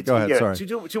your point. Go ahead. Sorry.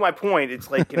 To my point,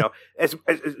 it's like, as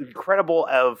incredible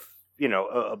of,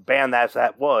 a band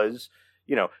that was,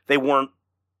 they weren't,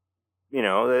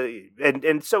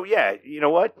 and so, yeah, you know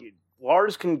what?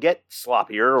 Lars can get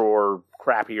sloppier or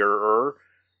crappier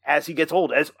as he gets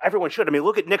old, as everyone should. I mean,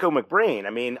 look at Nico McBrain.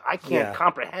 I mean, I can't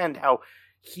comprehend how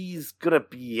he's going to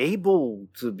be able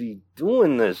to be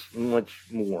doing this much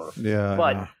more. Yeah.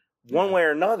 But one way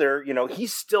or another,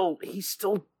 he's still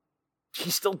doing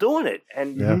it.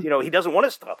 And, he doesn't want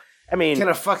to stop. I mean, get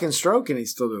a fucking stroke and he's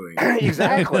still doing it.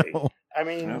 Exactly. I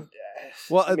mean,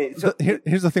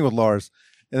 here's the thing with Lars.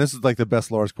 And this is like the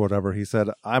best Lars quote ever. He said,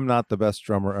 "I'm not the best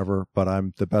drummer ever, but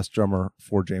I'm the best drummer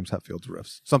for James Hetfield's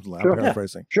riffs." Something like that. I'm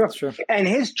paraphrasing. Sure. And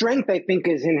his strength, I think,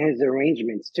 is in his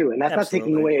arrangements too. And that's not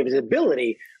taking away of his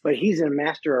ability, but he's a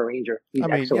master arranger. He's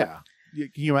excellent. Can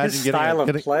you imagine his style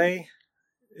of play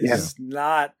is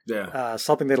not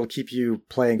something that'll keep you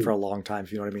playing for a long time,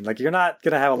 if you know what I mean. Like, you're not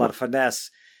going to have a lot of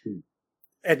finesse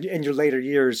in your later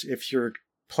years if you're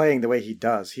playing the way he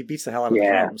does. He beats the hell out of the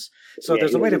drums. So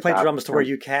there's a way to play drums to where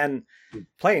you can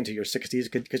play into your 60s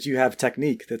because you have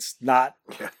technique that's not,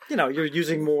 you're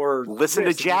using more listen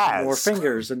to jazz, more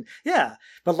fingers, and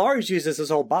but Lars uses his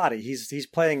whole body. He's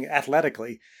playing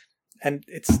athletically, and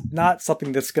it's not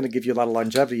something that's going to give you a lot of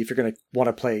longevity if you're going to want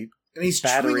to play. And he's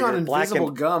chewing on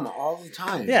invisible gum all the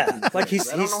time. Yeah, like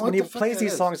he's when he plays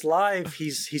these songs live,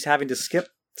 he's having to skip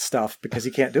stuff because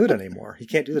he can't do it anymore. He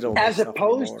can't do the old as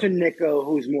opposed to Nico,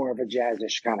 who's more of a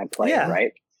jazzish kind of player,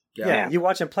 right? Yeah. You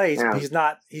watch him play. He's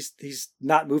not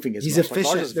moving as much. He's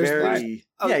efficient. He's very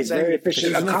he's very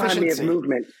efficient. Economy of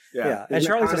movement. Yeah. And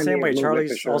Charlie's the same way.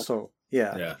 Charlie's also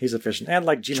he's efficient, and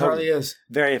like Gene Charlie Hogan, is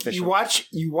very efficient.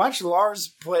 You watch Lars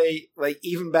play, like,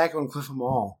 even back on Cliff 'Em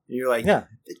All. And you're like,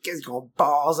 it gets going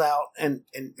balls out and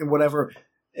whatever,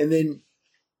 and then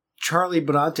Charlie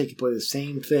Benante can play the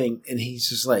same thing, and he's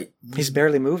just like he's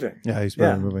barely moving. Yeah, he's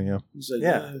barely moving. Yeah, he's like,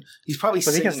 he's probably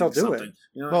but he can still do it.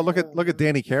 Well, look at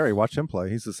Danny Carey. Watch him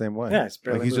play. He's the same way. Yeah,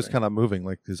 he's just kind of moving,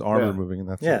 like his arms are moving, and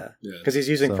that's it. Because he's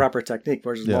using proper technique.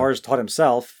 Whereas Lars taught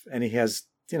himself, and he has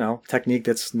technique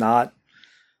that's not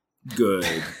good.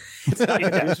 It's not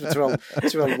even used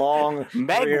to a long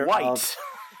Meg White.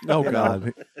 Oh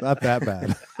God, not that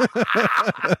bad.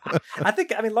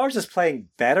 I mean, Lars is playing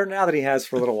better now than he has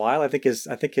for a little while. I think his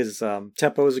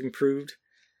tempo has improved.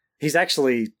 He's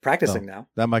actually practicing now.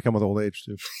 That might come with old age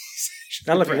too. I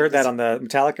don't know if you heard that on the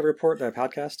Metallica report, that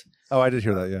podcast. Oh, I did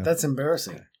hear that. Yeah, that's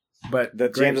embarrassing. But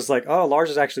James is like, "Oh,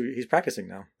 Lars is he's practicing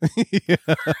now."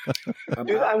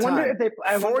 Dude, I wonder if they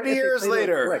 40 years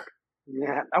later.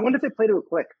 Yeah, I wonder if they play to a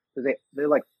click because they're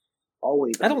like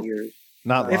always. I don't. Years.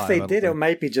 Not if they did, it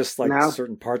might be just like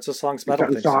certain parts of songs. But I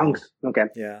don't think songs. So. Okay.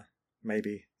 Yeah,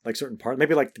 maybe like certain parts.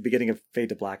 Maybe like the beginning of Fade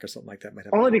to Black or something like that. Might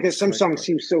have only because some songs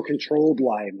seem so controlled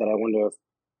live that I wonder if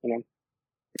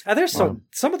there's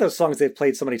some of those songs they've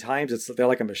played so many times. They're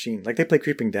like a machine. Like they play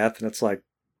Creeping Death, and it's like,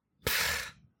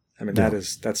 I mean,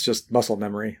 that's just muscle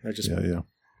memory. They're just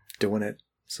doing it.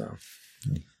 So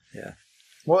yeah.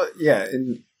 Well, yeah,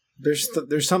 and there's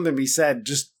something to be said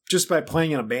just by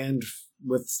playing in a band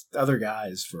with other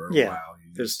guys for a while.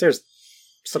 There's you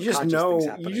just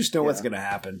know what's going to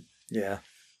happen. Yeah.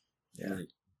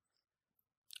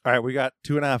 All right, we got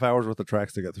 2.5 hours worth of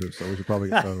tracks to get through, so we should probably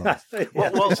get started on this.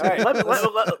 Well,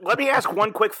 let me ask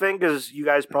one quick thing because you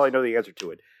guys probably know the answer to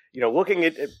it. Looking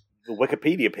at the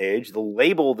Wikipedia page, the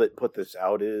label that put this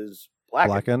out is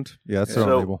Blackened. Yeah, that's their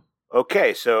own label.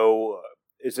 Okay, so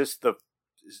is this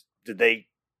did they?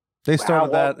 They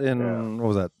started that in what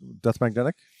was that? Death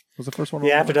Magnetic was the first one.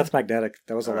 Yeah, after Death Magnetic,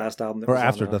 that was the last album. Or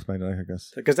after Death Magnetic, I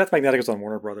guess. Because Death Magnetic was on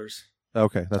Warner Brothers.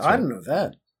 Okay, that's. I didn't know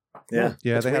that. Yeah,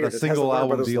 they had a single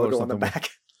album deal or something. On the back.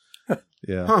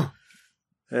 Yeah. Huh.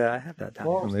 Yeah, I have that down.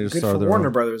 Well, good for Warner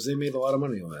Brothers. They made a lot of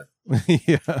money on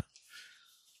that.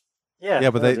 Yeah,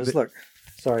 but they look.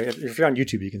 Sorry, if you're on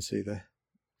YouTube, you can see the.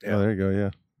 Oh, there you go.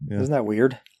 Yeah. Isn't that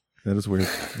weird? That is weird.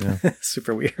 Yeah,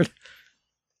 super weird.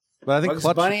 But I think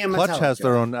Clutch has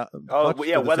their own.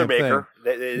 Weathermaker.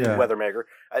 Weathermaker.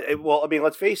 Well, I mean,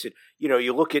 let's face it.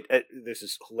 You look at this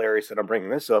is hilarious that I'm bringing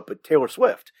this up, but Taylor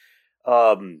Swift,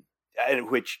 and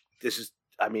which this is.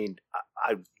 I mean,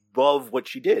 I love what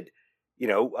she did.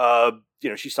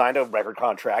 She signed a record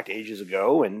contract ages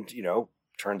ago, and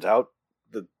turns out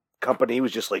the company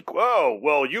was just like, "Whoa,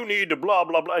 well, you need to blah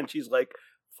blah blah," and she's like,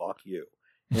 "Fuck you."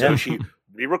 Yeah. So she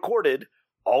re-recorded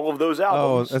all of those Oh,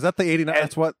 albums. is that the 89? And-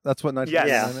 That's what 1989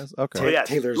 Yes. is? Okay. Oh, yes.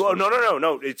 Taylor's Well, version.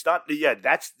 no. It's not. Yeah,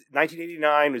 that's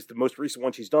 1989 is the most recent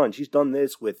one she's done. She's done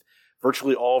this with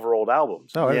virtually all of her old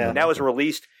albums. Oh, I Yeah. And now it's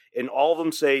released, and all of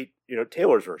them say,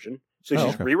 Taylor's version. So Oh,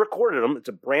 she's okay. re-recorded them. It's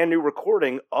a brand new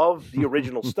recording of the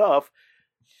original stuff,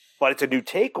 but it's a new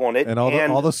take on it. And all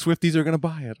the Swifties are going to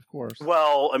buy it, of course.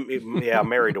 Well, I mean, yeah, I'm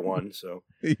married to one, so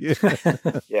Yeah.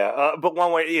 yeah. But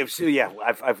one way,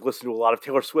 I've listened to a lot of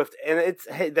Taylor Swift, and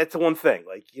that's the one thing.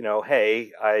 Like,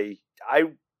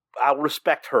 I'll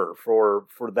respect her for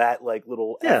that like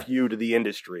little Yeah. fu to the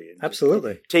industry. And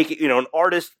Absolutely. taking an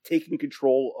artist taking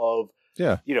control of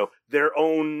Yeah. their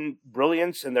own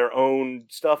brilliance and their own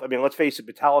stuff. I mean, let's face it,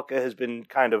 Metallica has been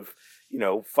kind of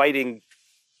fighting.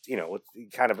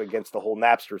 Kind of against the whole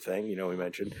Napster thing, we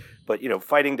mentioned, but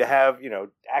fighting to have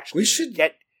actually We should-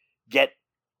 get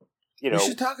We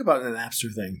should talk about an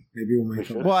Napster thing. Maybe when we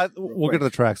come. Well, we'll get to the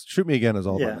tracks. Shoot Me Again is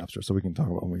all Yeah. about Napster, so we can talk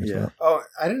about it when we get to that. Oh,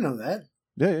 I didn't know that.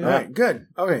 Yeah. All right, good.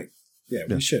 Okay, yeah,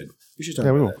 Yeah. we should. We should talk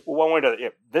Yeah, we about will. that. Well, one way or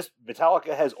another, this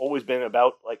Metallica has always been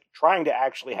about like trying to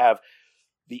actually have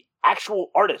the actual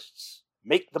artists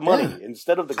make the money Yeah.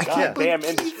 instead of the I can't goddamn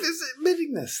believe industry. is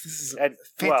admitting this. This is And,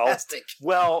 fantastic.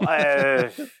 Well,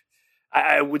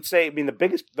 I would say,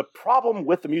 the problem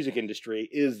with the music industry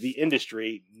is the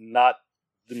industry, not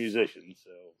the musicians.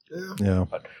 So, Yeah.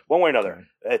 but one way or another,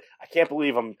 I can't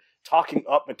believe I'm talking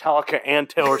up Metallica and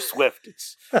Taylor Swift.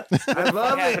 It's I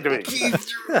love happened to me. it.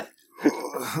 Keith.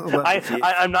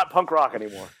 I'm not punk rock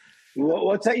anymore.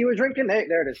 What's that you were drinking? Hey,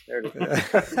 there it is.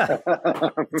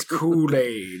 It's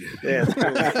Kool-Aid. Yeah.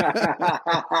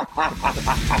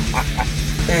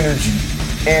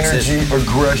 Energy,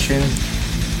 aggression,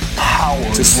 power.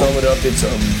 To sum it up, it's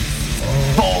a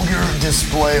vulgar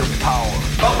display of power.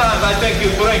 Sometimes I think you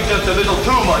drink just a little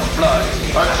too much blood.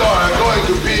 I'm sorry, I'm going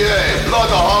to PA.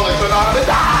 Bloodaholics Anonymous.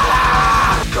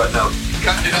 Cutting out.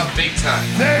 Cutting it up big time.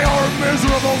 They are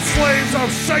miserable slaves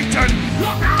of Satan.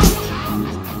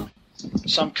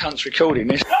 Some cunt's recording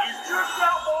this.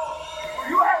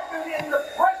 You have been in the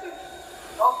presence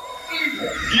of evil.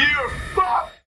 Year